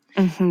them?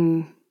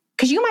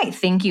 Because you might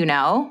think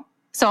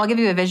so I'll give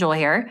you a visual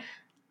here.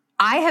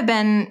 I have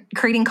been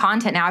creating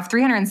content now. I have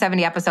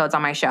 370 episodes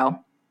on my show.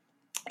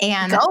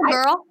 And go,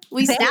 girl.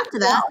 We snapped to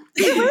that.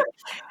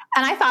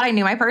 And I thought I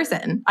knew my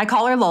person. I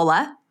call her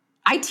Lola.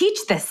 I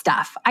teach this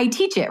stuff. I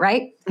teach it,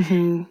 right?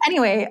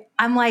 Anyway,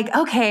 I'm like,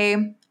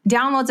 okay,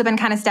 downloads have been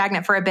kind of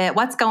stagnant for a bit.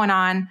 What's going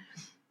on?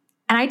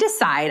 And I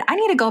decide I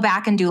need to go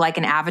back and do like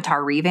an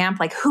avatar revamp.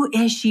 Like, who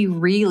is she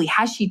really?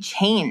 Has she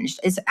changed?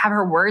 Have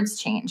her words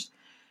changed?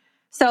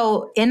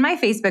 So in my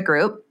Facebook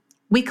group,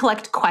 we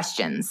collect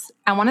questions.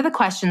 And one of the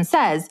questions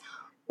says,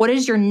 what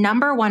is your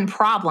number one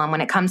problem when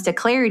it comes to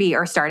clarity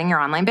or starting your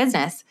online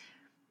business?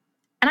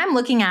 And I'm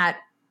looking at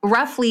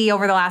roughly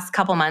over the last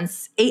couple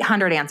months,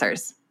 800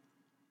 answers.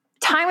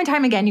 Time and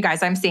time again, you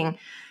guys, I'm seeing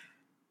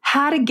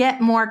how to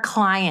get more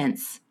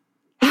clients,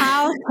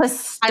 how to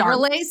start. I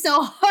relate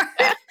so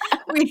hard.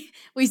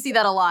 we see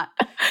that a lot.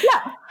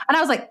 Yeah. And I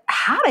was like,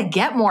 how to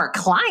get more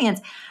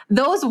clients?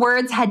 Those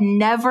words had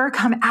never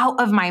come out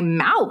of my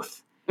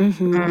mouth.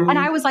 And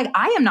I was like,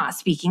 I am not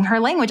speaking her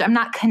language. I'm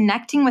not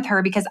connecting with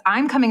her, because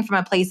I'm coming from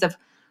a place of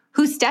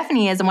who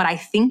Stefanie is and what I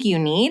think you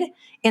need,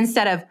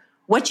 instead of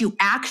what you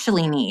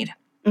actually need.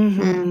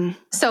 Mm-hmm.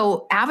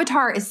 So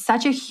avatar is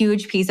such a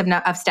huge piece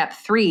of step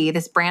 3,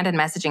 this brand and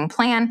messaging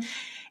plan.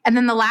 And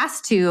then the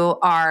last 2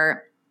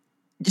 are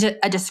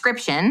a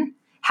description,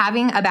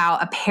 having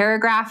about a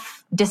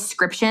paragraph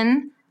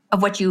description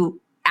of what you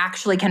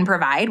actually can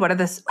provide.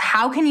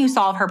 How can you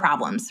solve her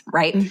problems,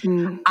 right?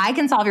 Mm-hmm. I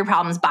can solve your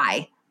problems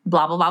by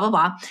blah, blah, blah, blah,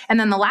 blah. And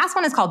then the last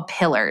one is called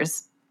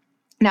pillars.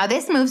 Now,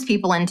 this moves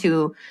people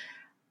into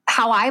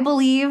how I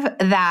believe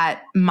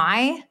that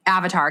my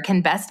avatar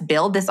can best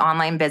build this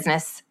online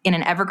business in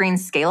an evergreen,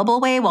 scalable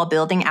way while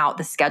building out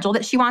the schedule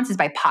that she wants is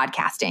by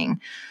podcasting.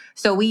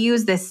 So we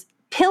use this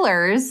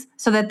pillars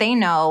so that they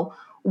know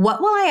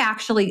what will I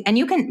actually,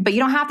 but you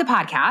don't have to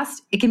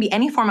podcast. It can be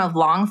any form of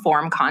long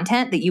form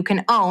content that you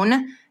can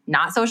own,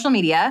 not social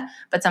media,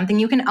 but something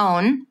you can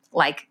own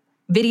like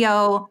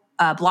video,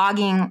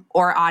 blogging,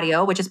 or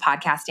audio, which is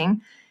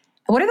podcasting.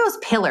 What are those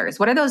pillars?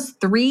 What are those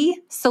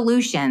 3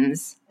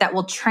 solutions that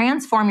will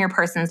transform your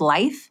person's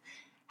life?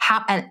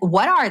 And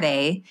what are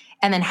they?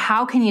 And then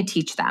how can you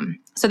teach them?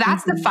 So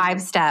that's the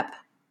 5-step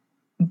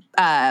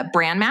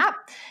brand map.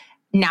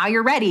 Now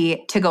you're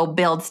ready to go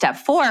build step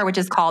 4, which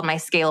is called my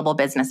scalable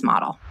business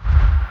model.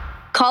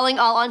 Calling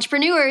all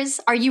entrepreneurs.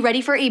 Are you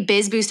ready for a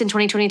biz boost in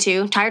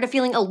 2022? Tired of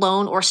feeling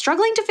alone or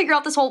struggling to figure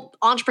out this whole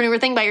entrepreneur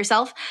thing by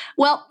yourself?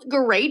 Well,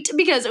 great,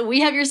 because we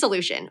have your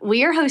solution.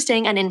 We are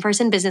hosting an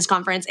in-person business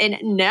conference in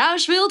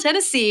Nashville,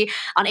 Tennessee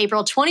on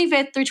April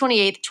 25th through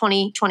 28th,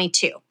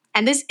 2022.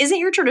 And this isn't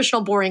your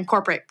traditional boring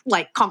corporate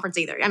conference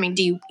either. I mean,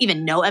 do you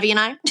even know Evie and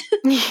I?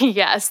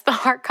 Yes, the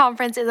Heart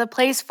Conference is a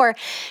place for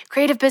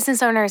creative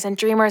business owners and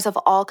dreamers of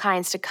all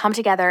kinds to come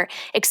together,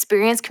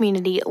 experience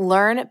community,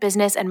 learn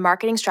business and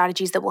marketing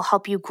strategies that will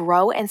help you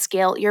grow and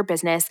scale your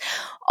business,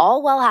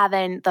 all while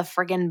having the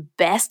friggin'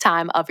 best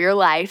time of your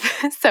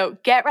life. So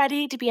get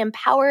ready to be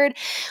empowered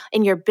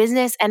in your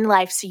business and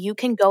life so you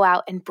can go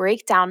out and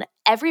break down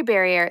every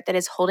barrier that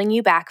is holding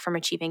you back from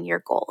achieving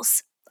your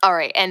goals. All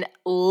right, and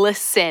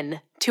listen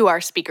to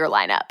our speaker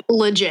lineup.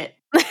 Legit.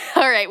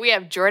 All right, we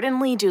have Jordan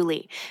Lee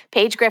Dooley,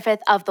 Paige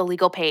Griffith of The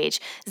Legal Page,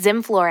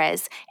 Zim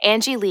Flores,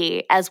 Angie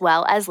Lee, as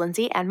well as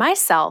Lindsay and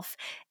myself,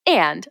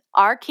 and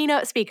our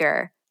keynote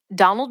speaker,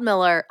 Donald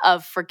Miller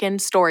of frickin'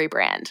 Story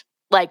Brand.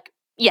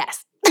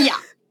 Yes. Yeah.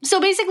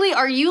 So basically,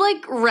 are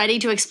you ready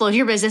to explode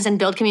your business and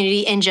build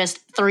community in just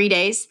 3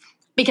 days?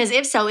 Because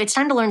if so, it's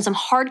time to learn some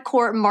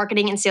hardcore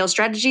marketing and sales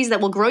strategies that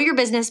will grow your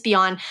business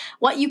beyond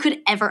what you could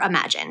ever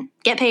imagine.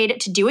 Get paid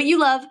to do what you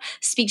love,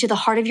 speak to the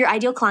heart of your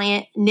ideal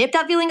client, nip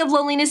that feeling of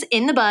loneliness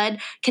in the bud,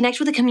 connect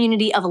with a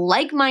community of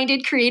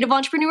like-minded creative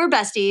entrepreneur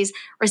besties,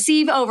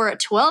 receive over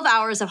 12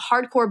 hours of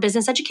hardcore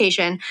business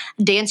education,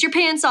 dance your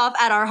pants off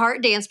at our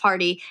Heart Dance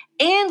Party,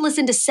 and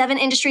listen to 7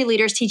 industry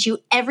leaders teach you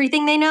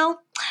everything they know.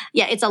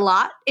 Yeah, it's a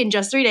lot in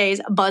just 3 days,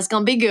 but it's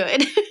gonna be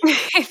good.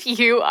 If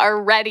you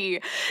are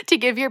ready to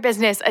give your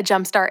business a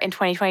jumpstart in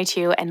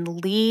 2022 and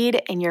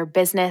lead in your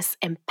business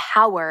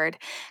empowered,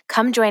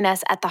 come join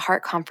us at the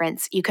Heart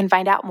Conference. You can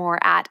find out more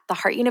at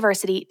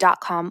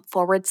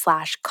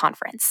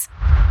theheartuniversity.com/conference.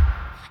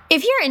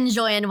 If you're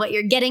enjoying what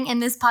you're getting in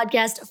this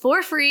podcast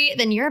for free,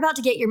 then you're about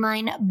to get your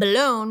mind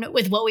blown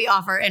with what we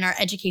offer in our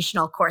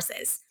educational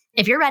courses.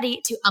 If you're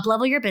ready to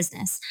uplevel your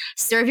business,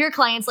 serve your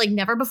clients like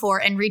never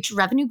before, and reach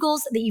revenue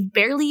goals that you've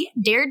barely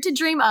dared to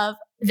dream of,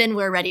 then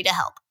we're ready to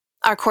help.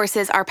 Our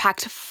courses are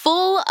packed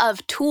full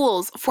of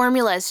tools,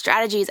 formulas,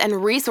 strategies,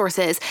 and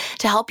resources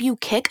to help you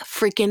kick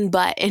freaking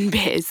butt in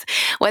biz.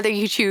 Whether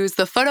you choose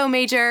the Photo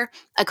Major,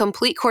 a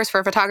complete course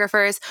for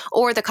photographers,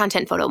 or the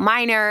Content Photo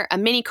Minor, a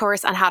mini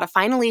course on how to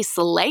finally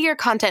slay your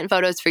content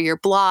photos for your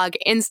blog,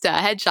 Insta,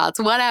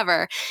 headshots,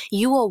 whatever,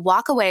 you will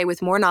walk away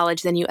with more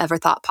knowledge than you ever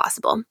thought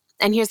possible.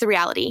 And here's the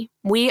reality.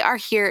 We are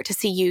here to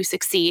see you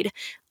succeed,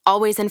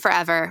 always and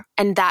forever.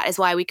 And that is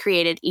why we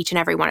created each and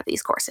every one of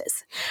these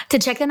courses. To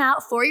check them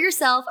out for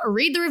yourself,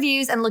 read the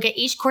reviews, and look at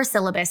each course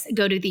syllabus,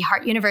 go to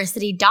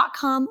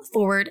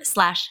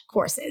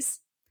theheartuniversity.com/courses.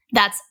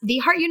 That's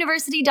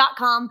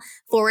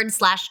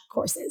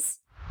theheartuniversity.com/courses.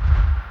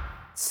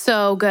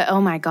 So good. Oh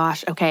my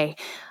gosh. Okay.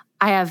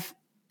 I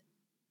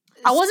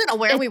wasn't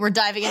aware we were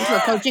diving into a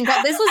coaching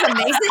call. This was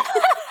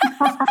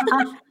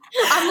amazing.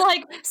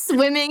 I'm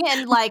swimming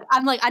and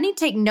I need to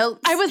take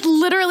notes. I was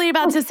literally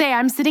about to say,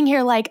 I'm sitting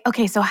here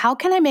okay, so how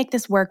can I make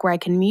this work where I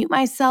can mute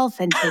myself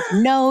and take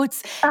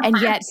notes and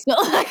yet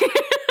still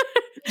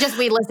just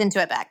re-listen to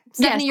it back.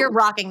 Stefanie, you're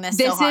rocking this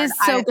so hard. This is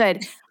so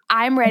good.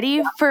 I'm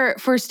ready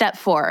for step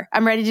 4.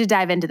 I'm ready to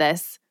dive into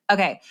this.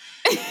 Okay.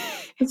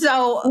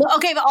 So,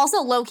 but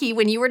also low key,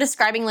 when you were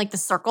describing the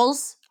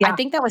circles, I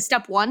think that was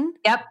step 1.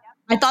 Yep.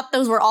 I thought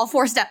those were all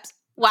 4 steps.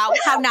 Wow.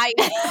 How nice.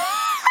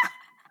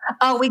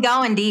 Oh, we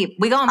going deep.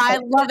 I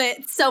love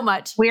it so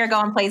much. We are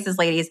going places,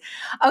 ladies.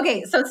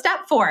 Okay, so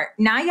step 4.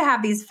 Now you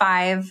have these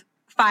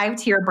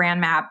 5-tier brand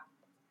map.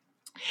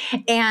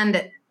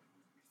 And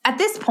at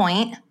this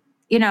point,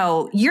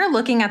 you're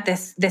looking at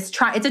this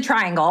it's a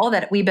triangle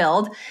that we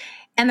build,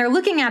 and they're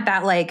looking at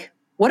that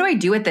what do I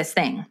do with this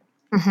thing?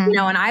 Mm-hmm.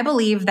 And I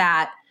believe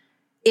that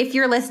if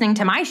you're listening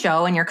to my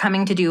show and you're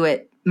coming to do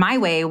it my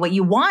way, what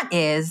you want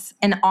is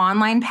an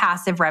online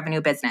passive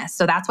revenue business.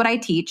 So that's what I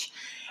teach.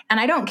 And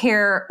I don't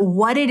care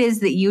what it is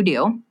that you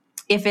do.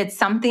 If it's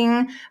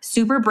something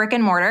super brick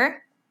and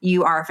mortar,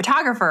 you are a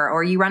photographer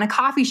or you run a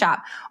coffee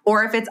shop,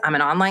 or if it's, I'm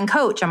an online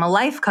coach, I'm a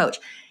life coach,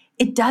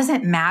 it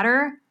doesn't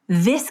matter.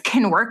 This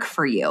can work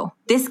for you.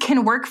 This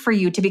can work for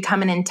you to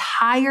become an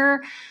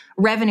entire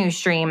revenue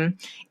stream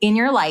in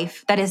your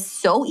life that is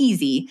so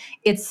easy.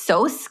 It's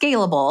so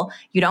scalable.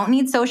 You don't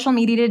need social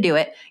media to do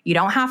it. You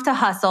don't have to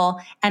hustle.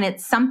 And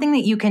it's something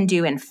that you can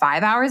do in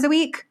 5 hours a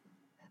week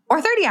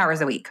or 30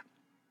 hours a week.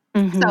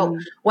 Mm-hmm. So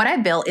what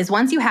I've built is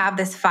once you have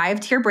this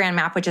 5-tier brand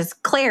map, which is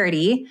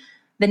clarity,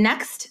 the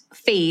next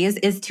phase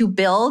is to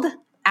build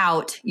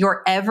out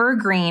your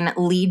evergreen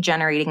lead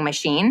generating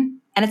machine.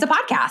 And it's a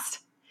podcast.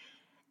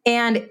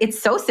 And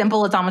it's so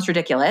simple, it's almost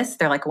ridiculous.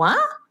 They're like, what?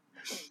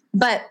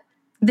 But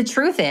the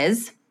truth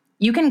is,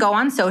 you can go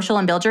on social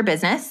and build your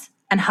business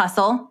and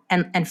hustle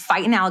and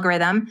fight an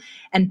algorithm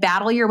and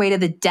battle your way to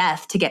the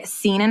death to get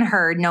seen and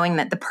heard, knowing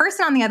that the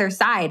person on the other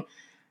side,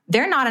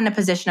 they're not in a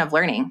position of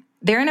learning.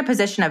 They're in a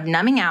position of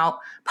numbing out,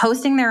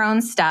 posting their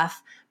own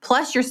stuff,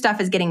 plus your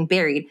stuff is getting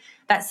buried.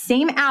 That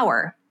same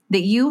hour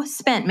that you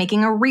spent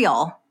making a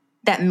reel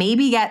that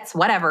maybe gets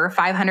whatever,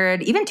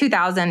 500, even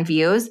 2,000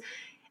 views,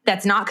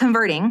 that's not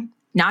converting,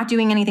 not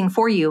doing anything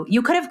for you,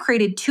 you could have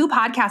created 2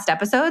 podcast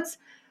episodes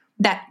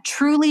that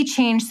truly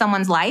change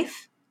someone's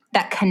life,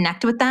 that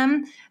connect with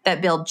them,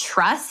 that build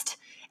trust,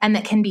 and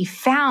that can be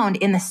found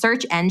in the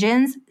search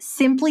engines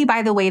simply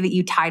by the way that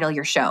you title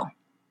your show.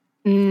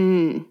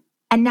 And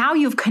now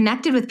you've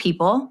connected with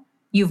people,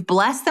 you've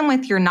blessed them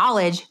with your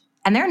knowledge,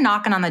 and they're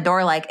knocking on the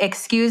door like,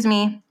 excuse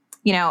me,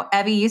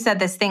 Evie, you said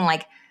this thing,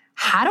 like,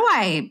 how do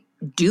I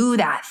do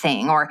that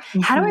thing? Or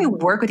how do I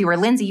work with you? Or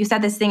Lindsay, you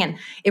said this thing and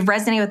it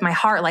resonated with my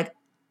heart. Like,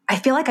 I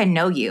feel like I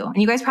know you.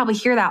 And you guys probably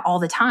hear that all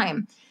the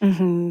time.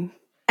 Mm-hmm.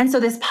 And so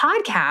this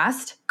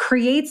podcast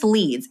creates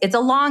leads. It's a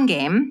long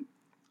game.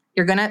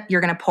 You're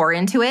gonna pour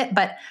into it,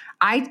 but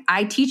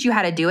I teach you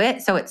how to do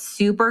it. So it's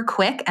super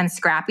quick and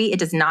scrappy. It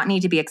does not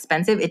need to be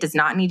expensive. It does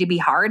not need to be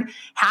hard.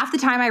 Half the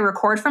time I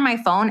record from my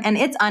phone and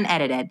it's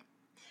unedited.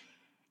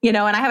 And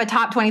I have a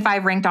top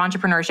 25 ranked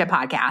entrepreneurship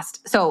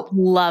podcast. So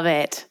love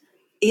it.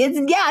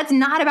 It's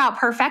not about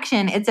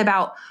perfection. It's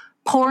about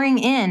pouring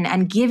in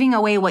and giving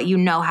away what you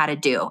know how to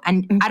do.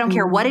 And I don't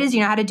care what it is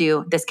you know how to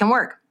do, this can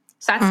work.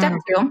 So that's step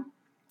 2.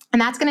 And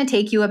that's going to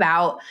take you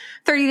about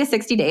 30 to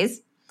 60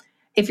 days.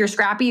 If you're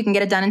scrappy, you can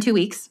get it done in 2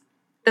 weeks.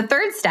 The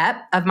third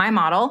step of my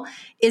model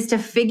is to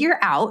figure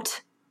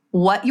out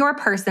what your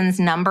person's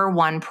number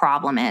one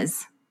problem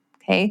is.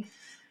 Okay.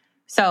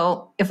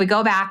 So if we let's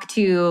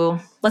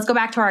go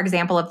back to our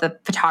example of the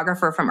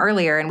photographer from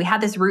earlier, and we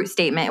had this root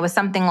statement. It was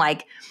something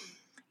like,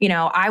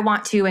 I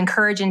want to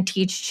encourage and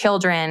teach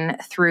children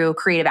through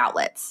creative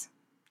outlets,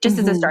 just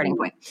as a starting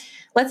point.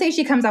 Let's say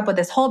she comes up with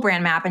this whole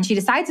brand map and she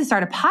decides to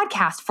start a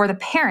podcast for the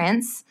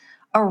parents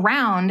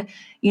around,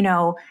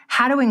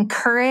 how to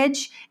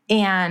encourage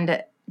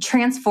and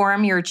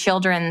transform your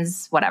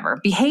children's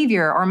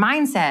behavior or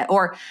mindset,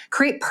 or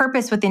create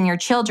purpose within your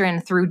children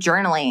through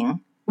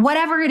journaling,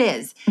 whatever it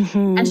is.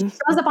 Mm-hmm. And she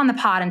shows up on the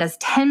pod and does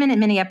 10-minute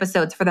mini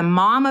episodes for the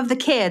mom of the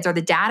kids or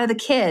the dad of the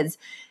kids,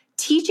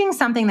 teaching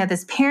something that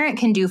this parent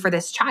can do for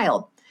this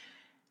child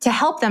to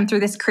help them through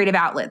this creative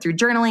outlet, through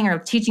journaling or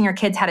teaching your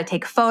kids how to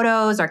take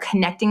photos or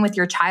connecting with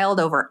your child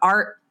over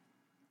art.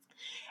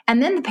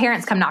 And then the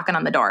parents come knocking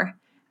on the door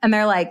and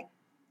they're like,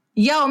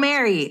 yo,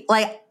 Mary,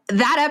 like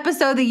that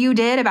episode that you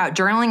did about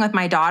journaling with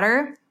my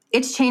daughter,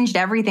 it's changed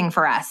everything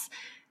for us.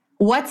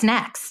 What's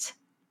next?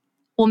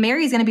 Well,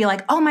 Mary's going to be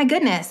like, oh my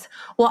goodness.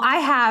 Well, I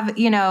have,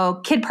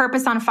 Kid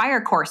Purpose on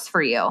Fire course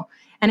for you.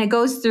 And it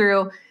goes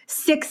through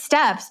 6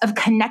 steps of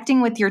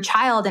connecting with your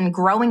child and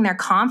growing their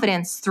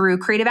confidence through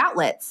creative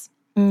outlets.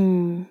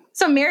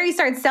 So Mary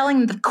starts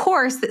selling the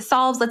course that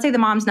solves, let's say the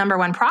mom's number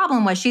one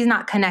problem was she's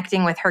not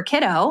connecting with her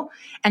kiddo,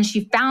 and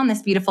she found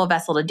this beautiful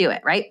vessel to do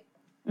it, right?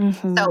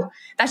 Mm-hmm. So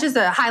that's just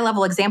a high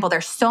level example.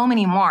 There's so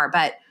many more,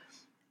 but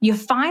you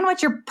find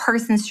what your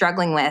person's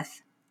struggling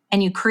with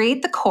and you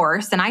create the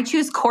course. And I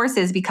choose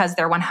courses because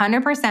they're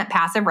 100%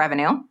 passive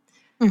revenue.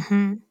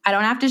 Mm-hmm. I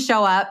don't have to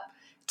show up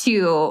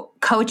to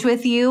coach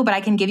with you, but I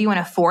can give you an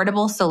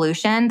affordable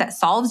solution that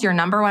solves your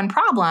number one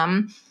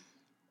problem.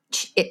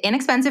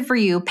 Inexpensive for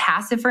you,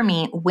 passive for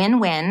me,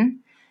 win-win.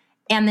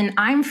 And then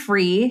I'm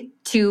free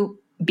to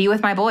be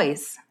with my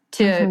boys,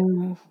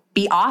 to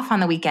be off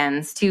on the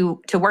weekends, to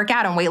work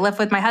out and weight lift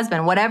with my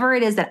husband, whatever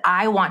it is that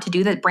I want to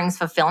do that brings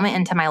fulfillment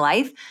into my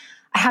life.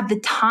 I have the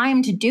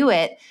time to do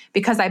it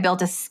because I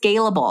built a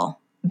scalable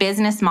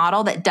business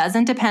model that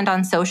doesn't depend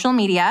on social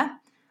media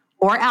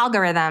or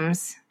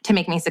algorithms to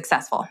make me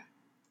successful.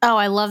 Oh,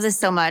 I love this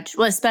so much.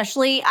 Well,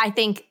 especially, I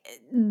think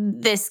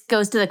this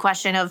goes to the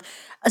question of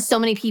so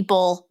many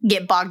people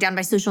get bogged down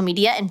by social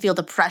media and feel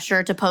the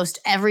pressure to post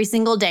every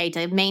single day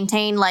to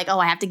maintain like, oh,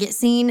 I have to get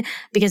seen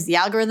because the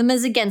algorithm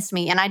is against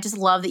me. And I just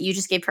love that you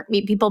just gave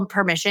people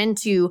permission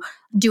to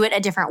do it a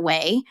different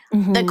way.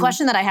 Mm-hmm. The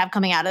question that I have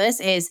coming out of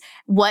this is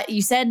what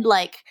you said,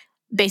 like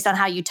based on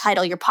how you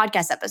title your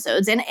podcast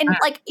episodes. And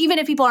like, even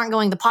if people aren't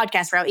going the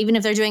podcast route, even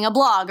if they're doing a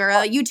blog or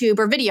a YouTube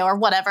or video or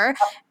whatever,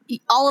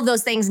 all of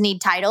those things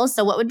need titles.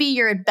 So what would be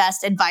your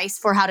best advice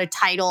for how to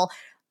title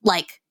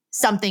like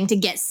something to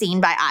get seen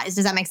by eyes?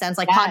 Does that make sense?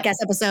 Like podcast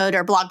episode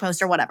or blog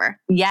post or whatever.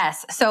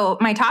 Yes. So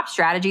my top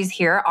strategies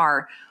here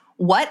are,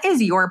 what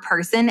is your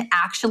person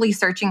actually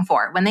searching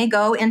for? When they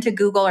go into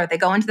Google or they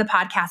go into the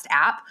podcast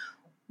app,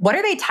 what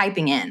are they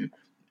typing in?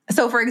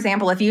 So for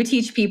example, if you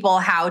teach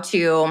people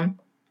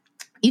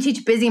you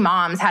teach busy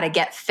moms how to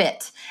get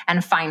fit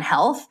and find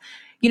health,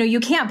 you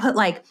can't put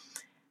like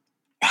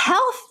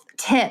health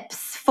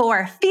tips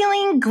for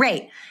feeling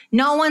great.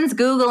 No one's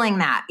Googling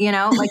that,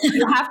 like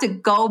you have to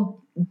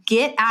go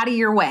get out of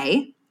your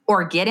way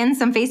or get in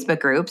some Facebook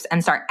groups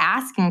and start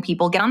asking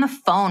people, get on the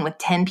phone with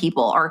 10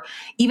 people or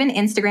even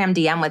Instagram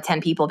DM with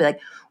 10 people, be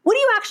like, what are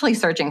you actually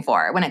searching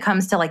for when it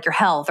comes to like your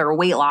health or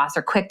weight loss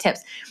or quick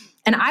tips?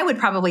 And I would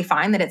probably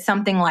find that it's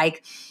something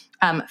like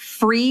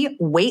free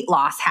weight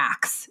loss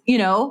hacks,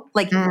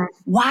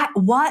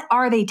 what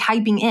are they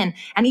typing in?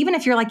 And even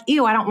if you're like,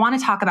 ew, I don't want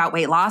to talk about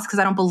weight loss because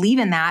I don't believe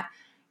in that,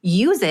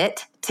 use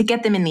it to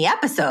get them in the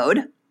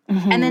episode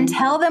and then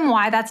tell them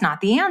why that's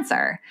not the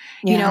answer.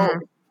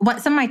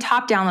 What some of my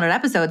top downloaded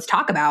episodes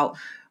talk about,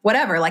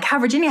 whatever, like how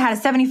Virginia had a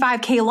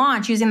 75K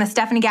launch using the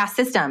Stefanie gas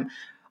system,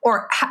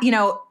 or,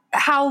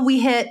 how we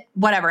hit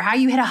whatever, how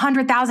you hit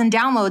 100,000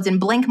 downloads in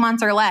blank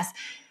months or less.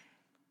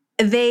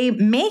 They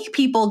make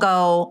people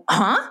go,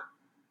 huh?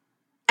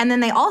 And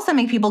then they also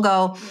make people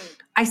go,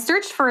 I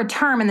searched for a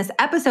term and this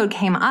episode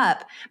came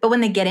up. But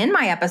when they get in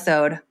my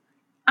episode,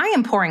 I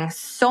am pouring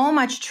so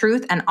much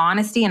truth and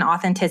honesty and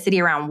authenticity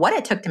around what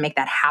it took to make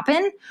that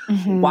happen,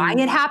 why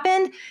it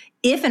happened,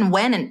 if and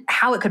when and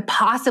how it could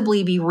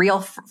possibly be real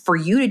for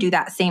you to do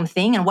that same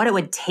thing, and what it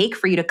would take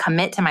for you to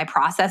commit to my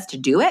process to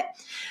do it.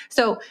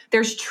 So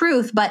there's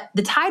truth, but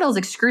the title is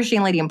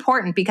excruciatingly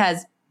important,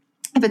 because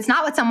if it's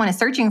not what someone is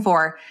searching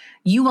for,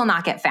 you will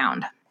not get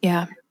found.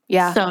 Yeah.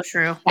 Yeah. So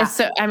true.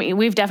 Yeah.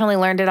 We've definitely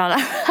learned it on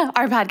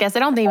our podcast. I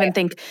don't even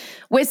think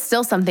it's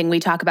still something we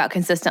talk about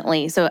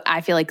consistently. So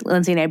I feel like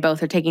Lindsay and I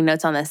both are taking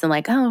notes on this and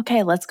like, oh,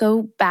 okay, let's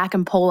go back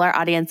and poll our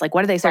audience. Like,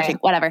 what are they searching?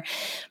 Right. Whatever.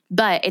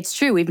 But it's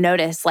true. We've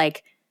noticed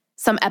like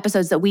some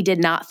episodes that we did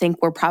not think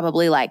were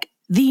probably like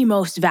the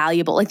most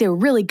valuable. Like they were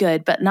really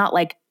good, but not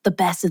like the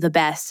best of the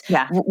best.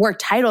 Yeah. Were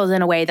titled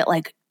in a way that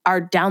like our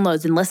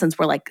downloads and listens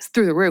were like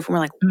through the roof. And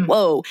we're like,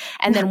 whoa.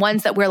 And then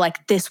ones that we're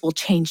like, this will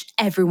change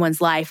everyone's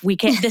life.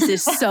 This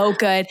is so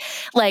good.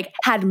 Like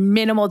had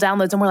minimal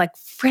downloads and we're like,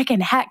 freaking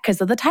heck,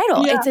 because of the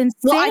title. Yeah. It's insane.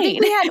 Well, I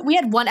think we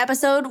had one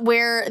episode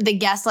where the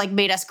guest like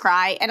made us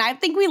cry. And I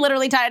think we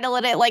literally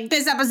titled it like,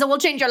 this episode will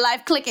change your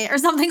life, click it, or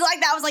something like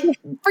that. I was like,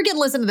 freaking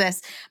listen to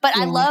this. But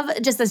I love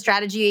just the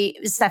strategy,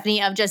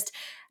 Stefanie, of just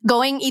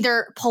going,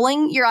 either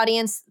pulling your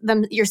audience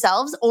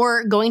yourselves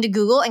or going to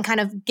Google and kind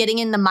of getting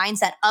in the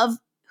mindset of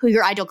who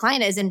your ideal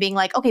client is and being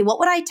like, okay, what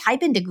would I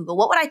type into Google?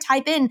 What would I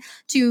type in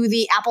to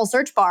the Apple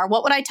search bar?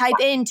 What would I type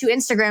into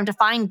Instagram to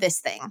find this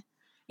thing?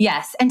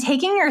 Yes. And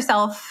taking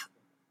yourself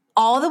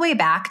all the way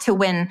back to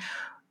when,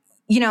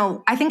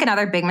 I think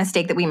another big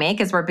mistake that we make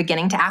as we're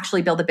beginning to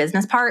actually build a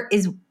business part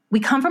is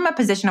we come from a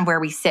position of where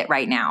we sit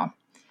right now.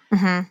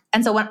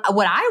 And so what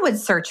I would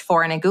search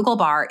for in a Google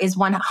bar is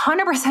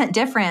 100%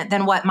 different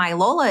than what my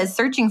Lola is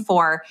searching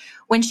for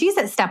when she's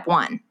at step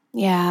one.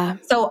 Yeah.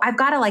 So I've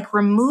got to like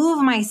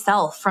remove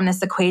myself from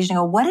this equation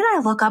and go, what did I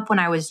look up when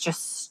I was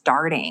just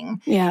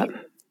starting? Yeah.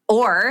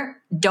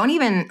 Or don't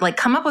even like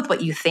come up with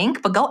what you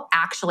think, but go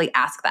actually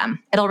ask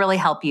them. It'll really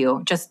help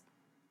you just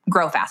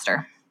grow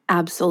faster.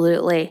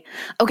 Absolutely.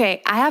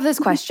 Okay. I have this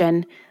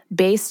question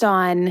based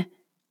on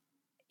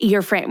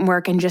your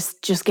framework and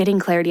just getting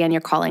clarity on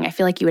your calling. I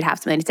feel like you would have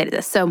something to say to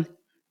this. So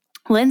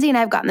Lindsay and I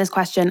have gotten this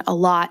question a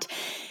lot.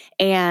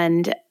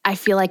 And I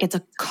feel like it's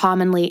a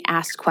commonly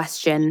asked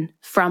question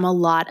from a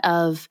lot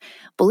of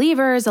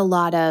believers, a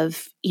lot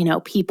of,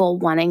 people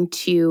wanting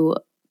to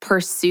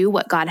pursue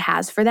what God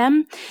has for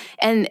them.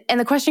 And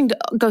the question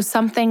goes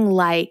something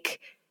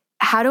like,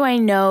 how do I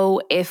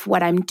know if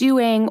what I'm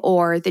doing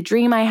or the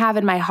dream I have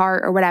in my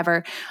heart or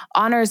whatever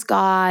honors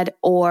God?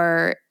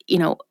 Or,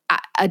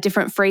 a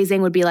different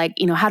phrasing would be like,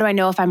 how do I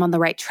know if I'm on the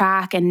right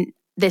track and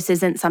this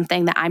isn't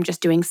something that I'm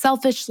just doing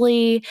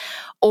selfishly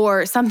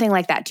or something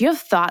like that? Do you have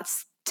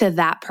thoughts to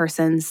that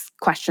person's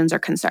questions or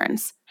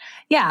concerns?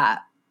 Yeah.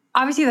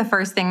 Obviously, the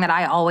first thing that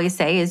I always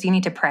say is you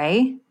need to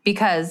pray,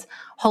 because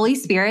Holy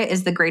Spirit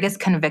is the greatest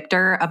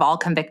convictor of all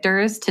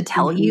convictors to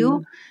tell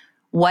you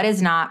what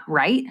is not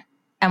right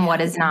and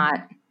what is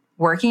not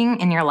working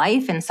in your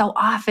life. And so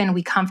often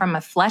we come from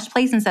a flesh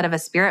place instead of a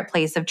spirit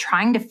place of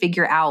trying to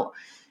figure out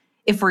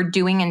if we're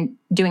doing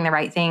the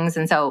right things.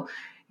 And so,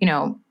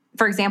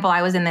 for example,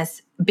 I was in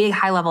this big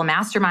high-level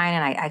mastermind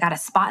and I got a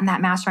spot in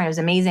that mastermind. It was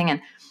amazing.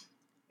 And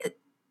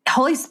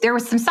there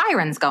was some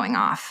sirens going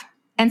off.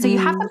 And so you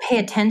have to pay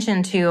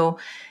attention to,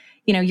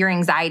 your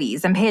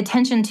anxieties, and pay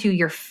attention to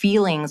your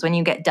feelings when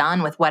you get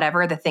done with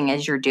whatever the thing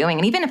is you're doing.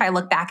 And even if I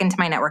look back into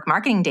my network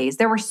marketing days,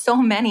 there were so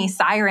many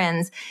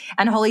sirens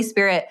and Holy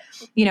Spirit,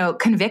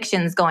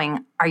 convictions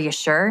going, are you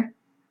sure?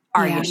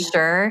 Are you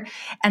sure?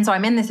 And so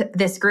I'm in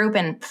this group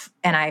and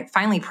I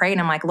finally prayed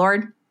and I'm like,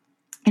 Lord,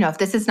 if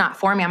this is not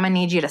for me, I'm going to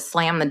need you to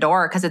slam the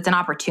door because it's an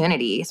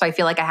opportunity. So I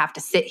feel like I have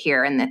to sit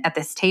here at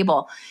this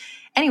table.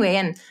 Anyway,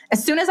 and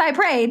as soon as I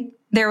prayed,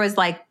 there was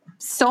like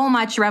so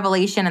much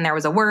revelation, and there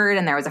was a word,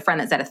 and there was a friend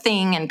that said a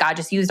thing, and God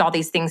just used all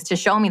these things to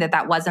show me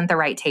that wasn't the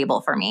right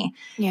table for me.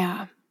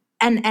 Yeah.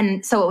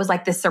 And so it was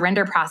like this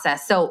surrender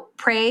process. So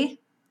pray,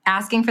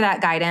 asking for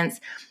that guidance,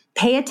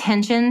 pay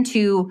attention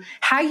to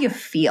how you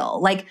feel.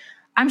 Like,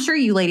 I'm sure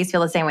you ladies feel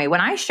the same way.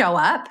 When I show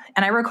up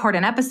and I record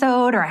an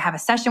episode or I have a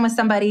session with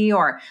somebody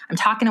or I'm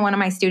talking to one of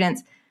my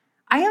students,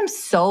 I am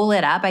so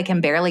lit up, I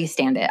can barely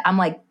stand it. I'm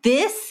like,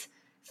 this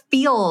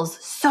feels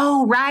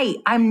so right.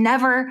 I'm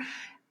never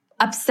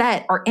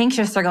upset or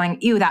anxious or going,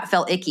 ew, that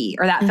felt icky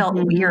or that felt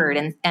weird.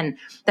 And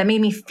that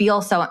made me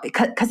feel so,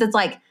 because it's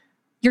like,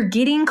 you're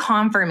getting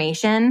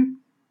confirmation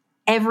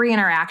every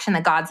interaction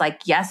that God's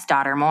like, yes,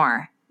 daughter,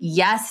 more.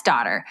 Yes,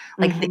 daughter.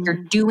 Like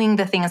you're doing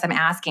the things I'm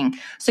asking.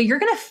 So you're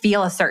going to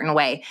feel a certain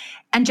way.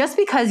 And just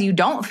because you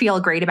don't feel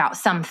great about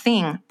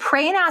something,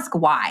 pray and ask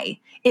why.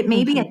 It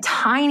may be a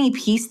tiny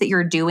piece that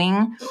you're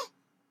doing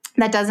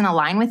that doesn't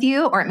align with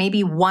you, or it may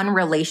be one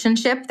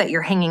relationship that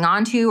you're hanging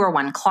on to, or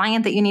one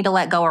client that you need to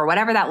let go, or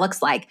whatever that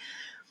looks like.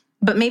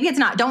 But maybe it's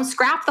not. Don't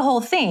scrap the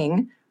whole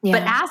thing,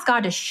 but ask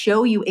God to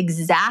show you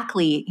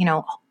exactly,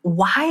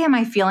 why am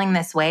I feeling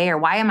this way, or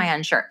why am I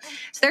unsure?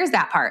 So there's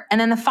that part. And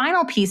then the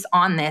final piece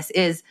on this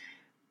is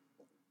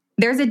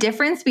there's a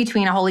difference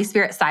between a Holy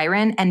Spirit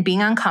siren and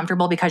being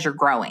uncomfortable because you're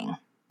growing.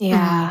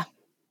 Yeah.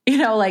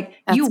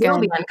 That's you will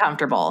be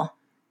uncomfortable.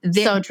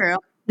 So true.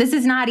 This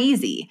is not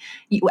easy.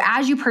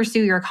 As you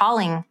pursue your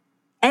calling,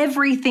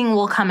 everything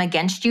will come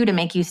against you to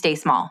make you stay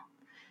small.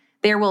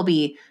 There will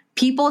be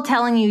people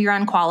telling you you're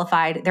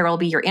unqualified. There will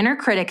be your inner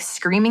critic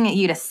screaming at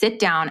you to sit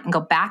down and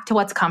go back to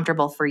what's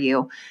comfortable for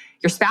you.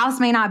 Your spouse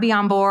may not be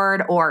on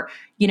board, or,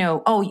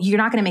 oh, you're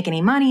not going to make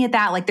any money at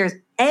that. Like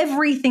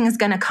everything is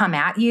going to come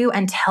at you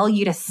and tell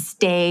you to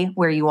stay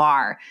where you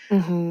are.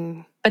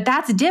 But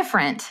that's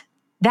different.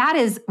 That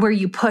is where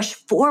you push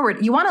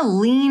forward. You want to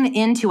lean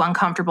into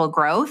uncomfortable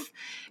growth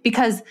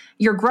because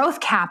your growth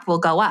cap will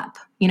go up.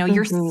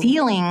 Your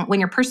ceiling,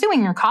 when you're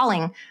pursuing your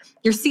calling,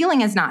 your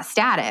ceiling is not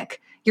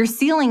static. Your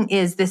ceiling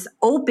is this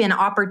open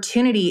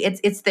opportunity.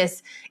 It's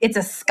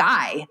a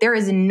sky. There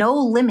is no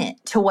limit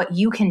to what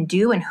you can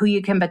do and who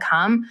you can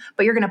become,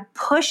 but you're going to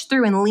push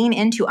through and lean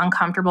into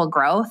uncomfortable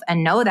growth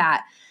and know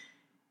that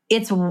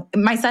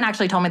my son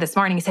actually told me this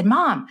morning, he said,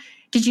 Mom,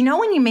 did you know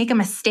when you make a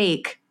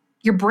mistake,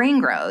 your brain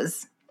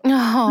grows?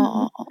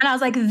 Oh. And I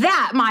was like,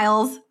 that,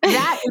 Miles,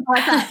 that is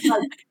what's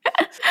up.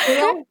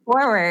 Go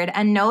forward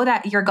and know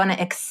that you're going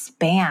to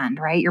expand,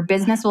 right? Your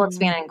business will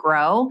expand and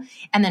grow,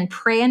 and then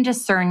pray and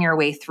discern your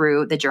way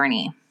through the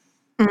journey.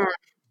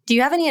 Do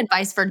you have any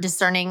advice for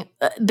discerning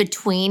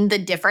between the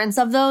difference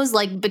of those?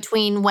 Like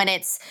between when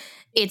it's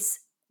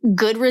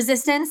good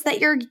resistance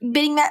that you're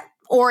bidding that,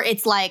 or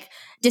it's like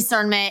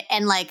discernment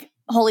and like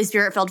Holy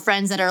Spirit filled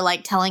friends that are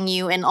like telling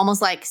you and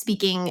almost like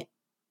speaking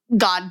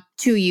God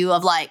to you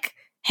of like,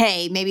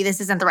 hey, maybe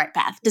this isn't the right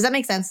path. Does that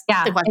make sense?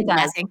 Yeah, the question it does.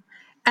 I'm asking.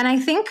 And I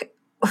think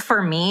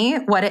for me,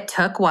 what it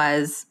took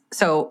was,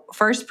 so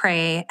first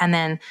pray, and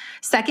then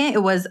second,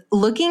 it was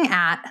looking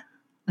at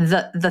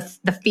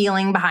the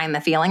feeling behind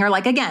the feeling, or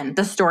like, again,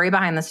 the story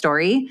behind the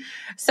story.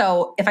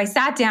 So if I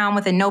sat down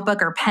with a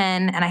notebook or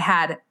pen and I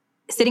had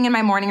sitting in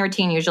my morning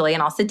routine usually,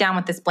 and I'll sit down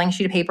with this blank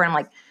sheet of paper and I'm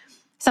like,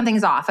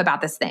 something's off about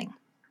this thing.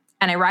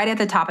 And I write at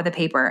the top of the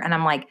paper and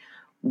I'm like,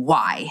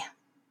 why?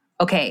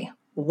 Okay,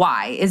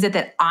 why? Is it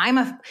that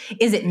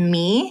is it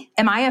me?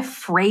 Am I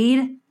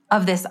afraid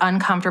of this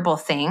uncomfortable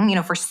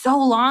thing? For so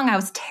long I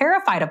was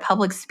terrified of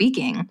public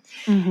speaking.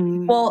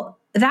 Well,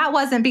 that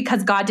wasn't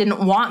because God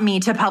didn't want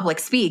me to public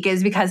speak. It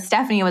was because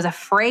Stefanie was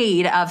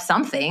afraid of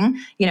something,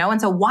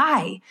 and so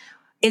why?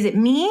 Is it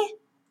me?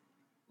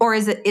 Or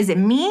is it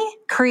me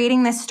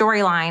creating this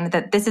storyline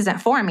that this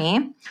isn't for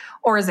me?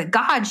 Or is it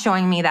God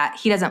showing me that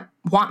he doesn't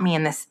want me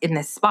in this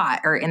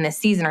spot or in this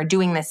season or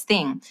doing this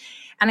thing?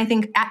 And I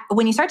think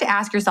when you start to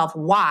ask yourself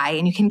why,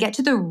 and you can get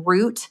to the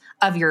root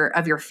of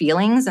your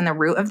feelings and the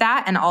root of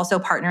that, and also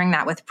partnering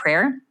that with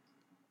prayer,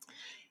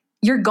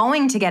 you're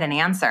going to get an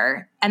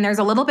answer. And there's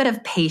a little bit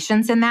of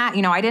patience in that.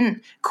 I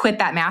didn't quit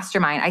that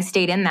mastermind. I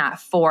stayed in that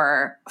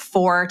for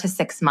 4 to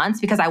 6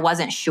 months because I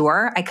wasn't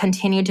sure. I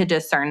continued to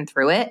discern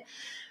through it.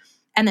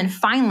 And then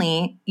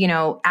finally,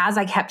 as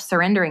I kept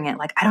surrendering it,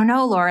 like, I don't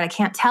know, Lord, I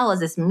can't tell. Is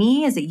this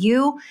me? Is it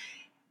you?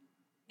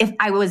 If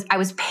I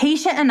was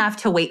patient enough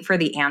to wait for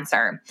the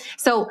answer.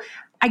 So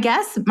I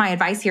guess my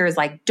advice here is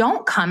like,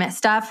 don't come at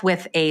stuff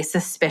with a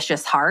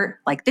suspicious heart.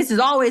 Like, this is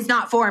always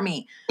not for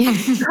me.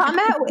 Come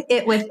at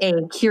it with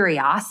a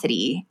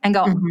curiosity and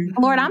go,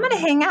 Lord, I'm going to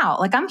hang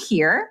out. Like, I'm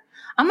here.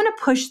 I'm going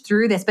to push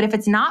through this. But if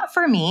it's not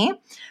for me,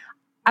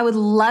 I would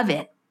love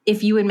it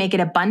if you would make it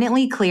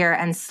abundantly clear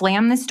and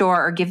slam this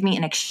door or give me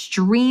an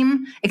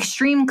extreme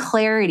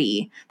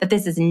clarity that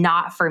this is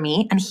not for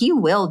me, and he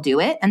will do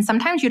it. And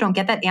sometimes you don't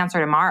get that answer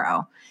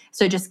tomorrow.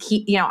 So just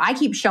keep, I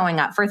keep showing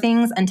up for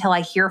things until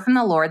I hear from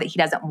the Lord that he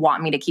doesn't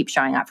want me to keep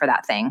showing up for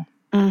that thing.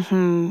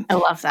 Mm-hmm. I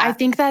love that. I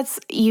think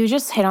you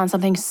just hit on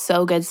something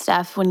so good,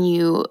 Steph, when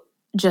you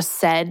just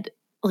said,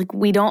 like,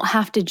 we don't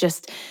have to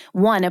just,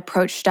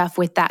 approach stuff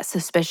with that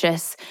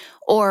suspicious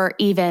or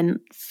even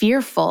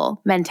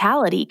fearful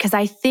mentality. Because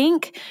I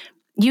think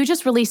you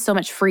just released so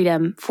much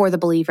freedom for the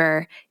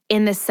believer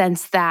in the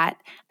sense that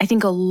I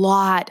think a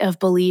lot of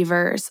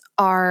believers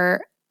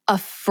are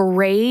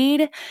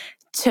afraid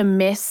to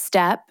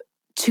misstep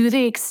to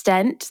the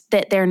extent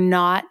that they're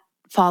not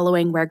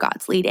following where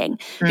God's leading,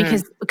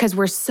 because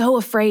we're so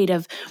afraid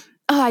of,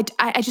 I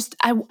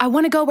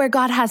want to go where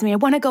God has me. I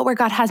want to go where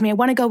God has me. I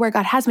want to go where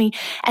God has me.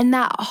 And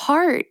that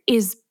heart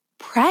is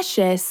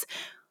precious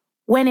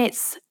when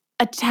it's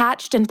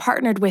attached and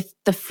partnered with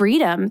the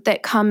freedom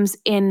that comes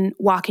in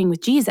walking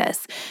with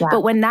Jesus. Yeah.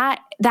 But when that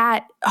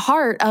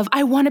heart of,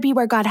 I want to be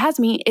where God has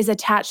me, is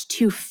attached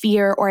to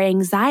fear or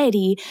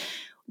anxiety,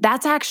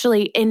 that's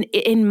actually,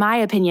 in my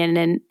opinion,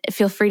 and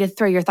feel free to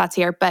throw your thoughts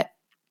here, but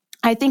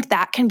I think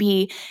that can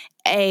be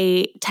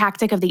a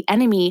tactic of the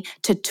enemy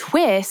to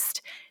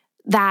twist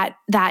that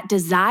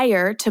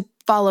desire to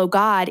follow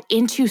God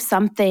into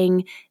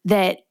something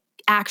that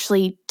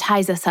actually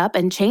ties us up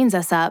and chains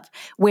us up,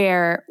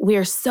 where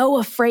we're so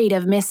afraid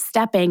of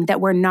misstepping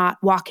that we're not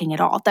walking at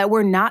all, that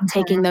we're not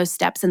taking those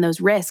steps and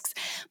those risks.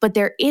 But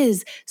there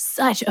is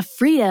such a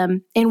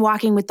freedom in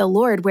walking with the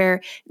Lord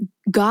where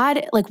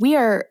God, like, we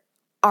are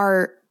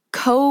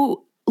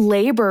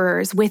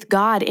co-laborers with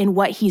God in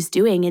what he's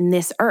doing in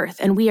this earth.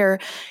 And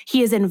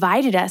he has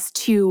invited us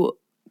to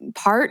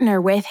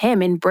partner with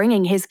him in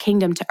bringing his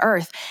kingdom to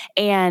earth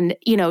and,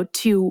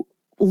 to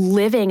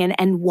living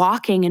and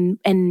walking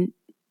and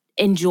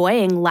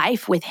enjoying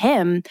life with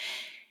him.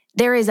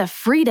 There is a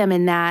freedom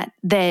in that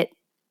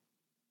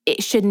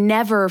it should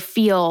never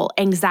feel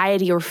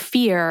anxiety or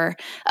fear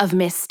of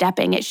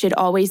misstepping. It should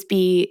always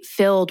be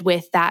filled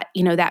with that,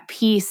 that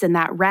peace and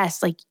that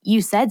rest. Like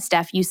you said,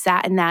 Steph, you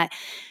sat in that,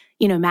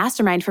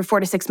 mastermind for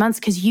 4 to 6 months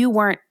because you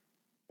weren't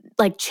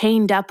like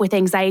chained up with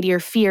anxiety or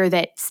fear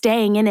that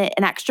staying in it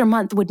an extra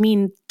month would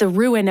mean the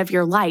ruin of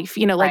your life.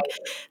 Like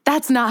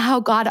that's not how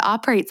God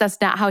operates. That's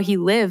not how he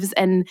lives.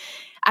 And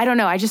I don't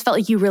know, I just felt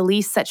like you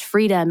released such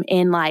freedom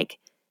in, like,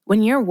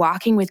 when you're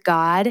walking with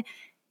God,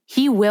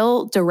 he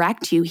will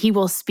direct you. He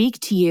will speak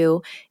to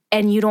you,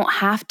 and you don't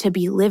have to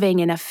be living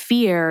in a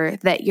fear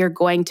that you're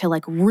going to,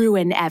 like,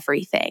 ruin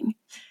everything.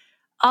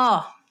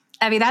 Oh,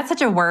 Evie, that's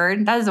such a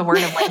word. That is a word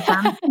of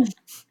wisdom.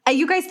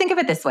 You guys think of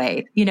it this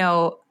way.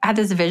 I had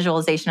this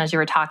visualization as you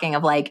were talking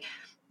of, like,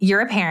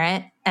 you're a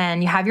parent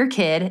and you have your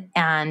kid,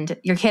 and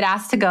your kid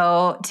asks to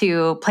go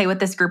to play with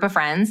this group of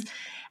friends.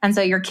 And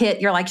so you're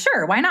like,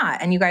 sure, why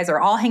not? And you guys are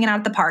all hanging out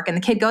at the park, and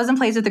the kid goes and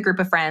plays with a group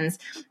of friends,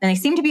 and they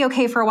seem to be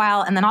okay for a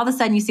while. And then all of a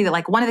sudden you see that,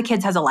 like, one of the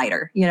kids has a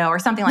lighter, or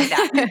something like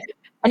that.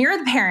 And you're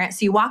the parent.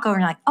 So you walk over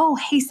and you're like, oh,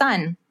 hey,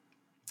 son,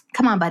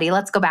 come on, buddy,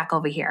 let's go back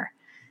over here.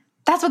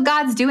 That's what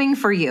God's doing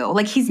for you.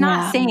 Like, he's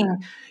not saying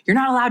you're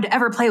not allowed to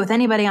ever play with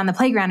anybody on the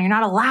playground. You're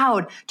not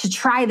allowed to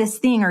try this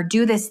thing or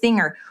do this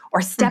thing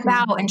or step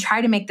out and try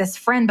to make this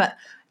friend. But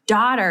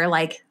daughter,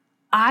 like,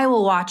 I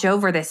will watch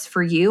over this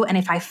for you. And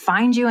if I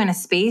find you in a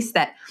space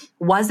that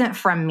wasn't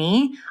from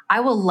me,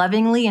 I will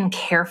lovingly and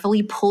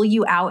carefully pull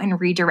you out and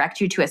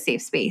redirect you to a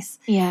safe space.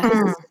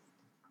 Yeah.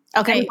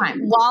 Okay.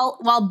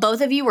 While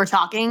both of you were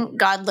talking,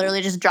 God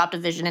literally just dropped a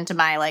vision into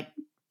my, like,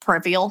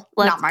 peripheral.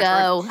 Not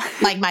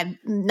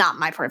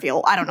my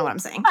peripheral. I don't know what I'm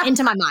saying.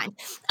 Into my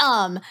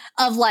mind.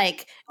 Of,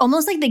 like,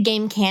 almost like the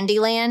game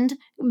Candyland,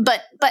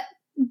 but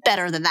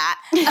better than that.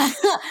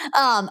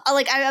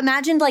 Like, I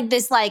imagined, like,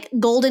 this, like,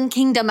 golden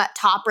kingdom at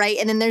top, right?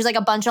 And then there's, like,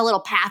 a bunch of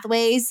little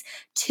pathways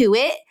to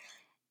it.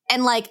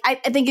 And, like, I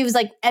think it was,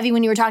 like, Evie,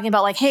 when you were talking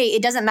about, like, hey,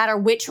 it doesn't matter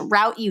which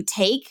route you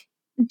take,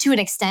 to an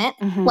extent,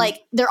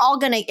 like, they're all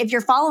if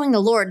you're following the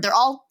Lord, they're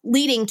all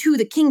leading to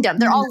the kingdom.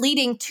 They're all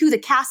leading to the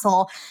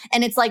castle.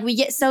 And it's like, we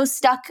get so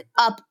stuck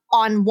up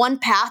on one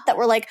path that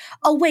we're like,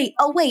 oh wait,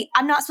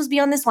 I'm not supposed to be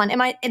on this one.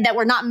 That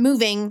we're not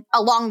moving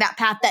along that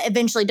path that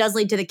eventually does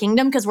lead to the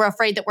kingdom, because we're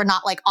afraid that we're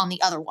not, like, on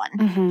the other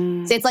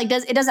one. So it's like,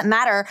 it doesn't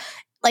matter.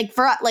 Like,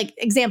 for, like,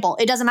 example,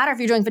 it doesn't matter if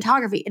you're doing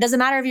photography. It doesn't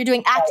matter if you're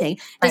doing acting.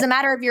 It doesn't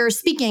matter if you're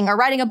speaking or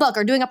writing a book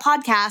or doing a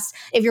podcast.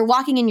 If you're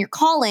walking in your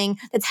calling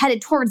that's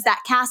headed towards that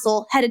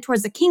castle, headed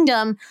towards the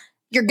kingdom,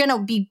 you're going to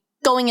be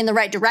going in the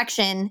right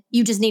direction.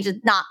 You just need to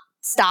not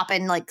stop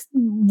and, like,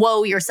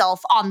 woe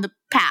yourself on the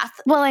path.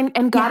 Well,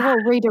 and God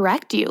will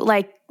redirect you.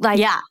 Like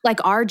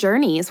our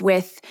journeys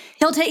with,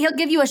 he'll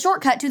give you a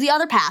shortcut to the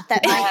other path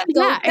that might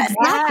go.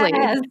 Exactly.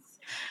 Yes.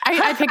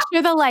 I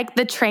picture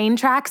the train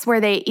tracks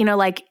where they,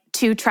 like,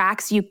 2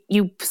 tracks,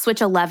 you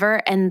switch a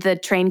lever and the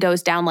train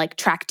goes down, like,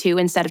 track 2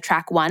 instead of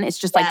track 1. It's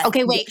just like,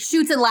 okay, wait,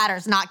 Chutes and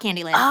Ladders, not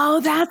Candyland. Oh,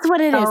 that's what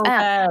it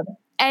is.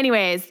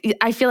 Anyways,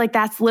 I feel like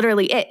that's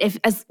literally it.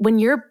 When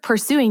you're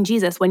pursuing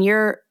Jesus, when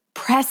you're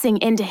pressing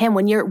into him,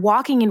 when you're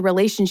walking in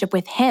relationship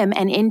with him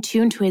and in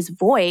tune to his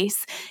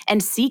voice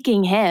and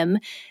seeking him,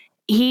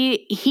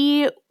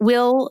 he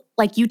will,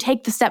 like, you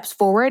take the steps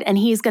forward and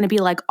he's going to be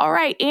like, all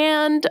right,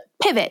 and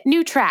pivot,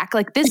 new track.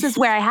 Like, this is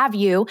where I have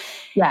you.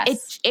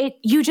 Yes.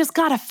 You just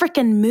got to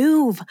freaking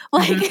move.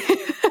 Like,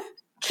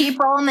 keep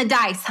rolling the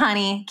dice,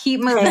 honey.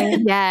 Keep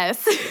moving.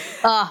 Yes.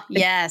 Oh,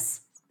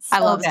 yes. I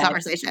love this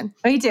conversation.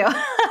 Me too.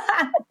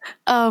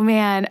 Oh,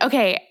 man.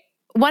 Okay.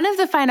 One of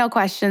the final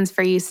questions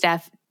for you,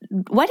 Steph.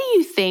 What do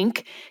you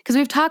think? Because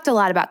we've talked a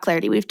lot about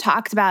clarity. We've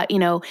talked about,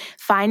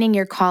 finding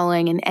your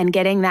calling and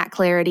getting that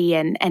clarity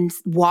and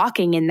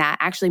walking in that,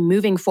 actually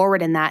moving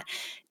forward in that.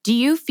 Do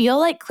you feel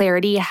like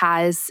clarity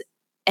has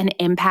an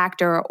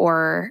impact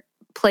or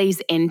plays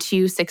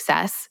into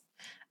success?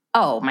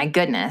 Oh my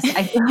goodness.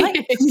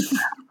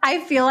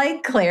 I feel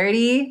like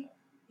clarity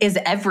is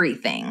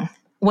everything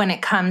when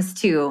it comes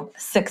to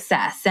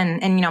success.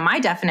 And my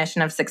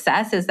definition of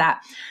success is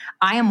that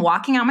I am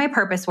walking out my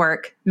purpose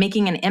work,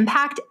 making an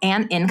impact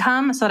and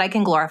income so that I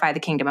can glorify the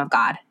kingdom of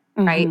God,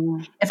 right?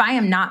 If I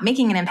am not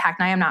making an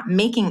impact and I am not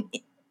making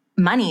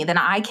money, then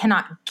I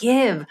cannot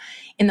give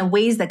in the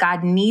ways that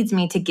God needs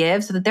me to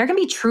give so that there can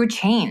be true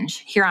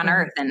change here on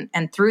earth.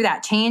 And through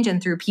that change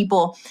and through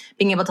people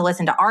being able to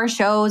listen to our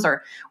shows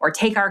or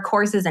take our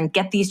courses and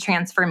get these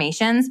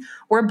transformations,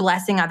 we're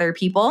blessing other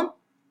people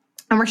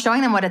and we're showing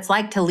them what it's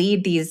like to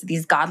lead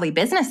these godly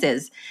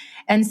businesses.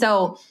 And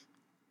so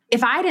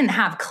if I didn't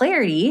have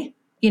clarity,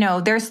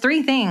 there's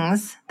three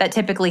things that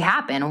typically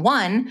happen.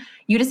 One,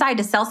 you decide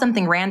to sell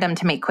something random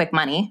to make quick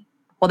money.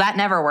 Well, that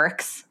never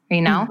works,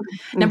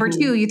 Number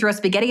two, you throw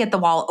spaghetti at the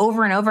wall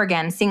over and over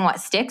again, seeing what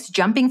sticks,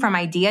 jumping from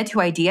idea to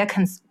idea,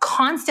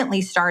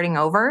 constantly starting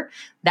over.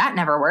 That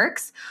never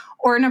works.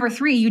 Or number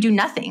three, you do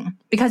nothing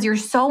because you're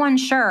so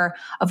unsure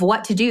of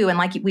what to do. And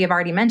like we have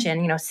already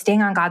mentioned,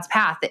 staying on God's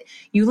path, that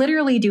you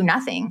literally do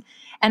nothing.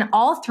 And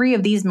all three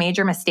of these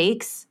major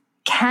mistakes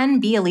can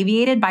be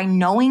alleviated by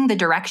knowing the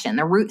direction,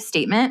 the root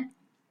statement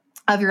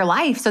of your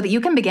life so that you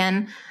can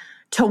begin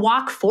to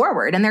walk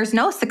forward. And there's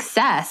no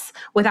success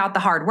without the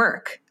hard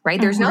work,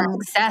 right? There's no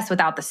success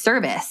without the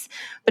service.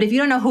 But if you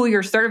don't know who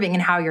you're serving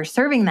and how you're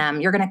serving them,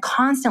 you're going to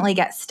constantly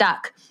get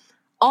stuck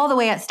all the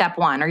way at step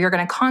one, or you're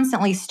going to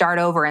constantly start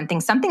over and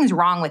think something's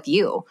wrong with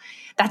you.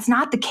 That's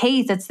not the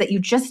case. It's that you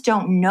just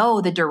don't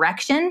know the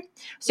direction.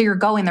 So you're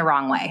going the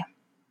wrong way.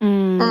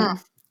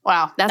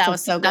 Wow, that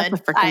was so good.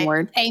 That's a freaking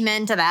word.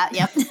 Amen to that.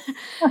 Yep.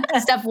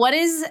 Steph, what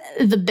is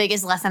the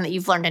biggest lesson that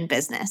you've learned in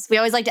business? We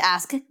always like to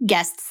ask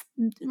guests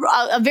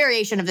a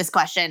variation of this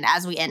question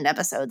as we end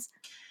episodes.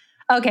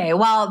 Okay,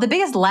 well, the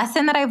biggest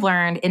lesson that I've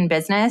learned in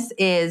business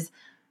is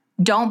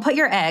don't put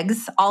your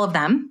eggs, all of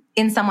them,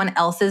 in someone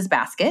else's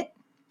basket.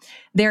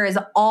 There is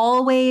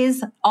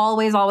always,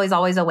 always, always,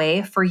 always a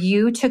way for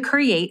you to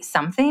create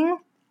something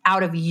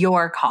out of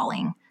your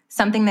calling,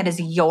 something that is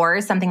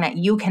yours, something that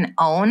you can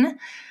own.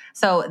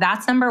 So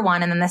that's number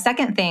one. And then the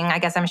second thing I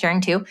guess I'm sharing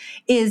too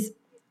is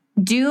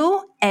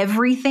do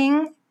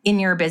everything in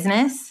your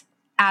business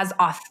as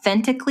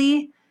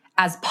authentically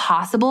as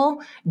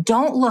possible.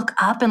 Don't look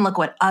up and look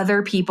what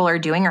other people are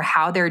doing or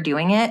how they're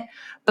doing it,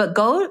 but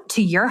go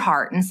to your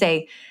heart and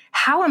say,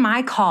 how am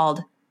I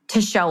called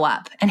to show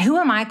up? And who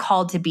am I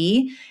called to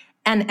be?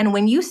 And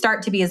when you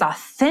start to be as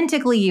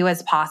authentically you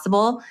as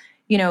possible,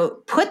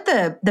 put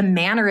the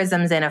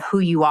mannerisms in of who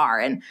you are.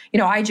 And,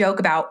 I joke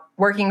about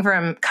working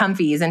from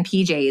comfies and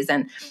PJs.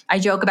 And I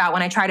joke about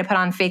when I try to put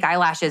on fake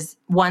eyelashes,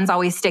 one's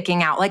always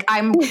sticking out. Like,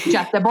 I'm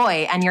just a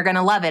boy and you're going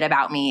to love it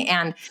about me.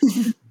 And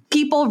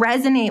people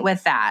resonate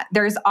with that.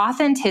 There's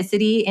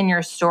authenticity in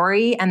your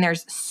story. And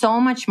there's so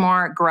much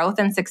more growth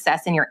and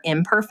success in your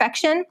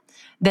imperfection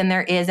than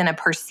there is in a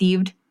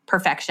perceived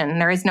perfection.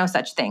 There is no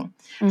such thing.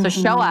 So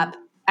show up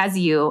as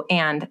you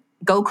and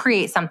go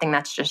create something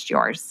that's just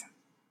yours.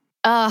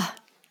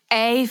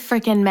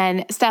 Freaking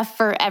men. Steph,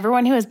 for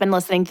everyone who has been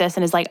listening to this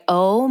and is like,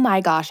 oh my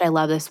gosh, I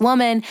love this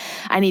woman.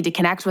 I need to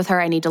connect with her.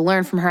 I need to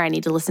learn from her. I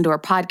need to listen to her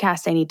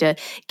podcast. I need to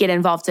get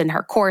involved in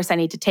her course. I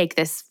need to take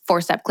this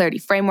 4-step clarity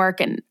framework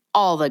and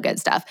all the good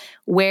stuff.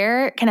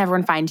 Where can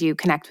everyone find you,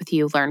 connect with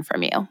you, learn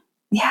from you?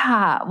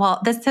 Yeah,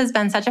 well, this has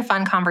been such a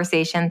fun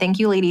conversation. Thank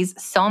you, ladies,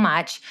 so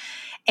much.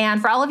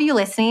 And for all of you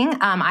listening,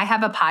 I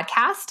have a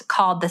podcast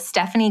called The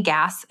Stefanie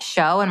Gass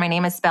Show, and my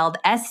name is spelled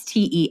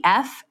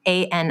Stefanieggass.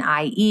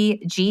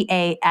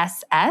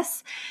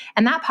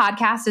 And that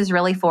podcast is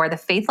really for the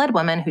faith-led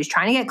woman who's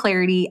trying to get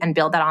clarity and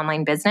build that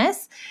online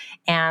business.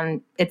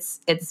 And it's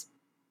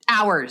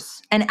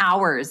hours and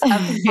hours of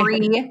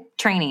free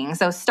training.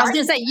 So I was going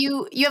to say,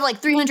 you have like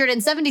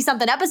 370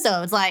 something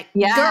episodes. Like,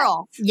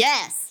 girl,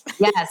 yes.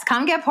 Yes,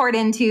 come get poured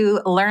into,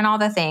 learn all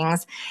the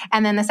things.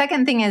 And then the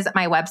second thing is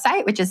my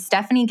website, which is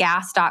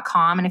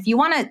stefanieggass.com. And if you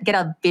want to get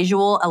a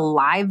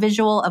live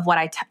visual of what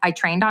I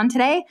trained on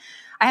today,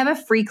 I have a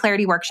free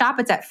clarity workshop.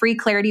 It's at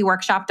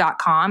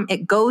freeclarityworkshop.com.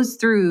 It goes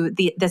through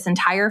this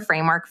entire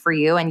framework for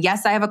you. And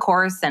yes, I have a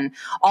course and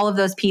all of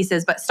those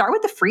pieces, but start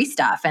with the free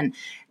stuff and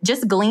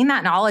just glean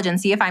that knowledge and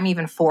see if I'm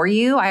even for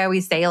you. I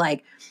always say,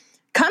 like,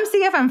 come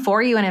see if I'm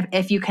for you and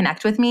if you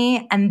connect with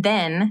me. And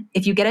then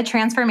if you get a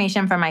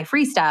transformation from my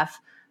free stuff,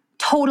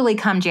 totally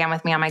come jam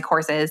with me on my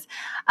courses.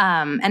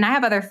 And I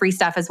have other free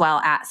stuff as well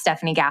at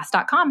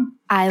stephaniegass.com.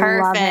 I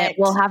love it.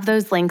 We'll have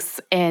those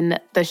links in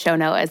the show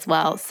note as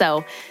well.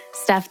 So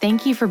Steph,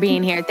 thank you for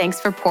being here.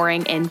 Thanks for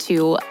pouring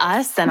into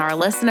us and our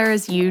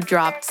listeners. You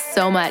dropped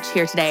so much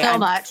here today. So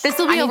much. This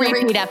will be a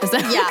repeat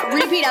episode. Yeah,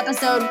 repeat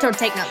episode to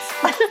take notes.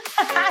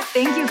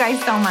 Thank you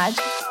guys so much.